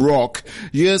with Rock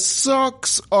Your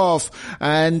Socks Off.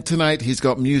 And tonight he's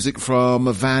got music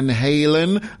from Van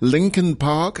Halen, Linkin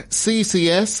Park,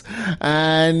 CCS,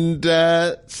 and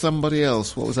somebody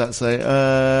else. What was that say?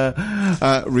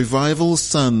 Revival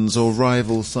Sons or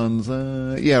Rival Sons?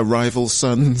 Rival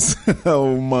Sons.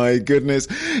 Oh my goodness.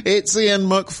 It's Ian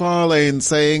McFarlane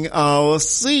saying I'll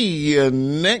see you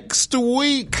next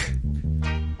week.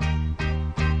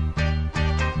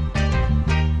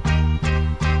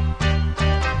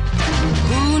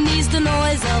 Who needs the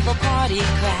noise of a party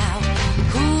crowd?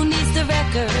 Who needs the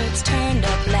records turned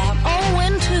up loud? Oh,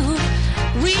 when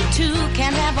we two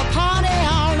can have a party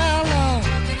all alone.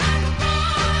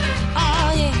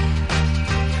 Oh, yeah.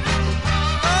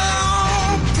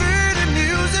 Oh, pretty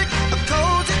music, a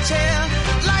cozy chair,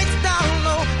 lights down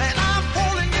low,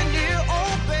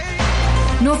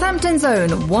 Northampton's own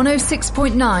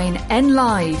 106.9 N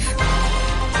Live.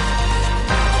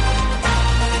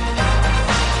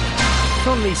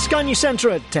 From the Sky News Centre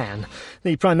at 10.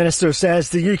 The Prime Minister says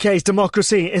the UK's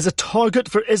democracy is a target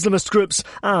for Islamist groups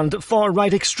and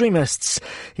far-right extremists.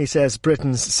 He says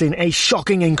Britain's seen a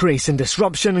shocking increase in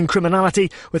disruption and criminality,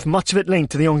 with much of it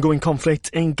linked to the ongoing conflict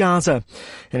in Gaza.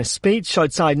 In a speech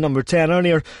outside Number 10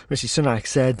 earlier, Rishi Sunak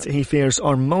said he fears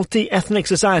our multi-ethnic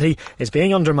society is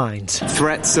being undermined.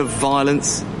 Threats of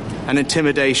violence and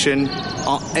intimidation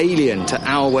are alien to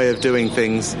our way of doing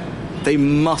things. They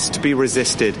must be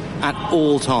resisted at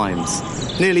all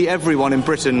times. Nearly everyone in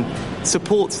Britain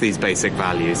supports these basic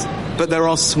values, but there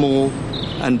are small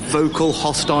and vocal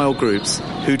hostile groups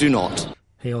who do not.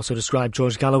 He also described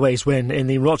George Galloway's win in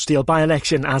the Rochdale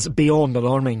by-election as beyond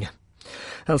alarming.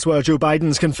 Elsewhere, Joe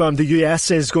Biden's confirmed the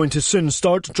US is going to soon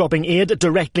start dropping aid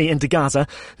directly into Gaza.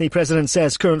 The president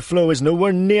says current flow is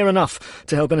nowhere near enough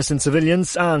to help innocent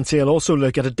civilians, and he'll also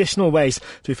look at additional ways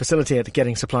to facilitate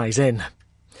getting supplies in.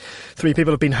 3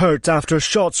 people have been hurt after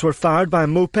shots were fired by a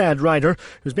moped rider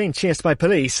who was being chased by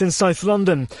police in South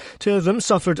London. 2 of them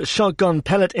suffered shotgun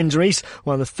pellet injuries,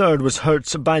 while the third was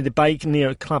hurt by the bike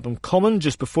near Clapham Common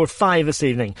just before 5 this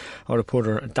evening. Our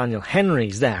reporter Daniel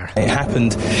Henry's there. It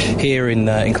happened here in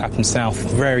Clapham South,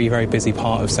 very, very busy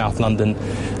part of South London.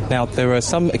 Now, there are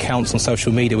some accounts on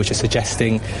social media which are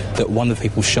suggesting that one of the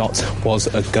people shot was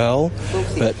a girl,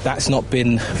 but that's not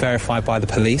been verified by the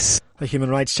police. The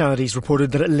human rights charities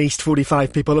reported that at least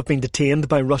 45 people have been detained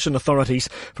by Russian authorities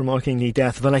for marking the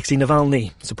death of Alexei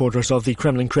Navalny. Supporters of the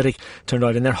Kremlin critic turned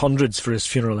out in their hundreds for his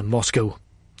funeral in Moscow.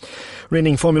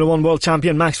 Reigning Formula 1 world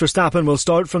champion Max Verstappen will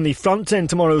start from the front in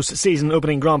tomorrow's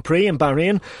season-opening Grand Prix in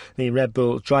Bahrain. The Red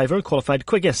Bull driver qualified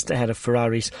quickest ahead of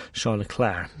Ferrari's Charles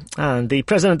Leclerc. And the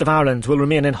President of Ireland will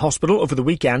remain in hospital over the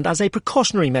weekend as a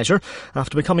precautionary measure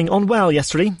after becoming unwell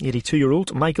yesterday.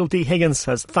 82-year-old Michael D. Higgins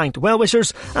has thanked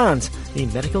well-wishers and the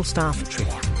medical staff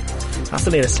training. That's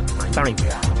the latest. I'm Barry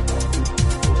Weir.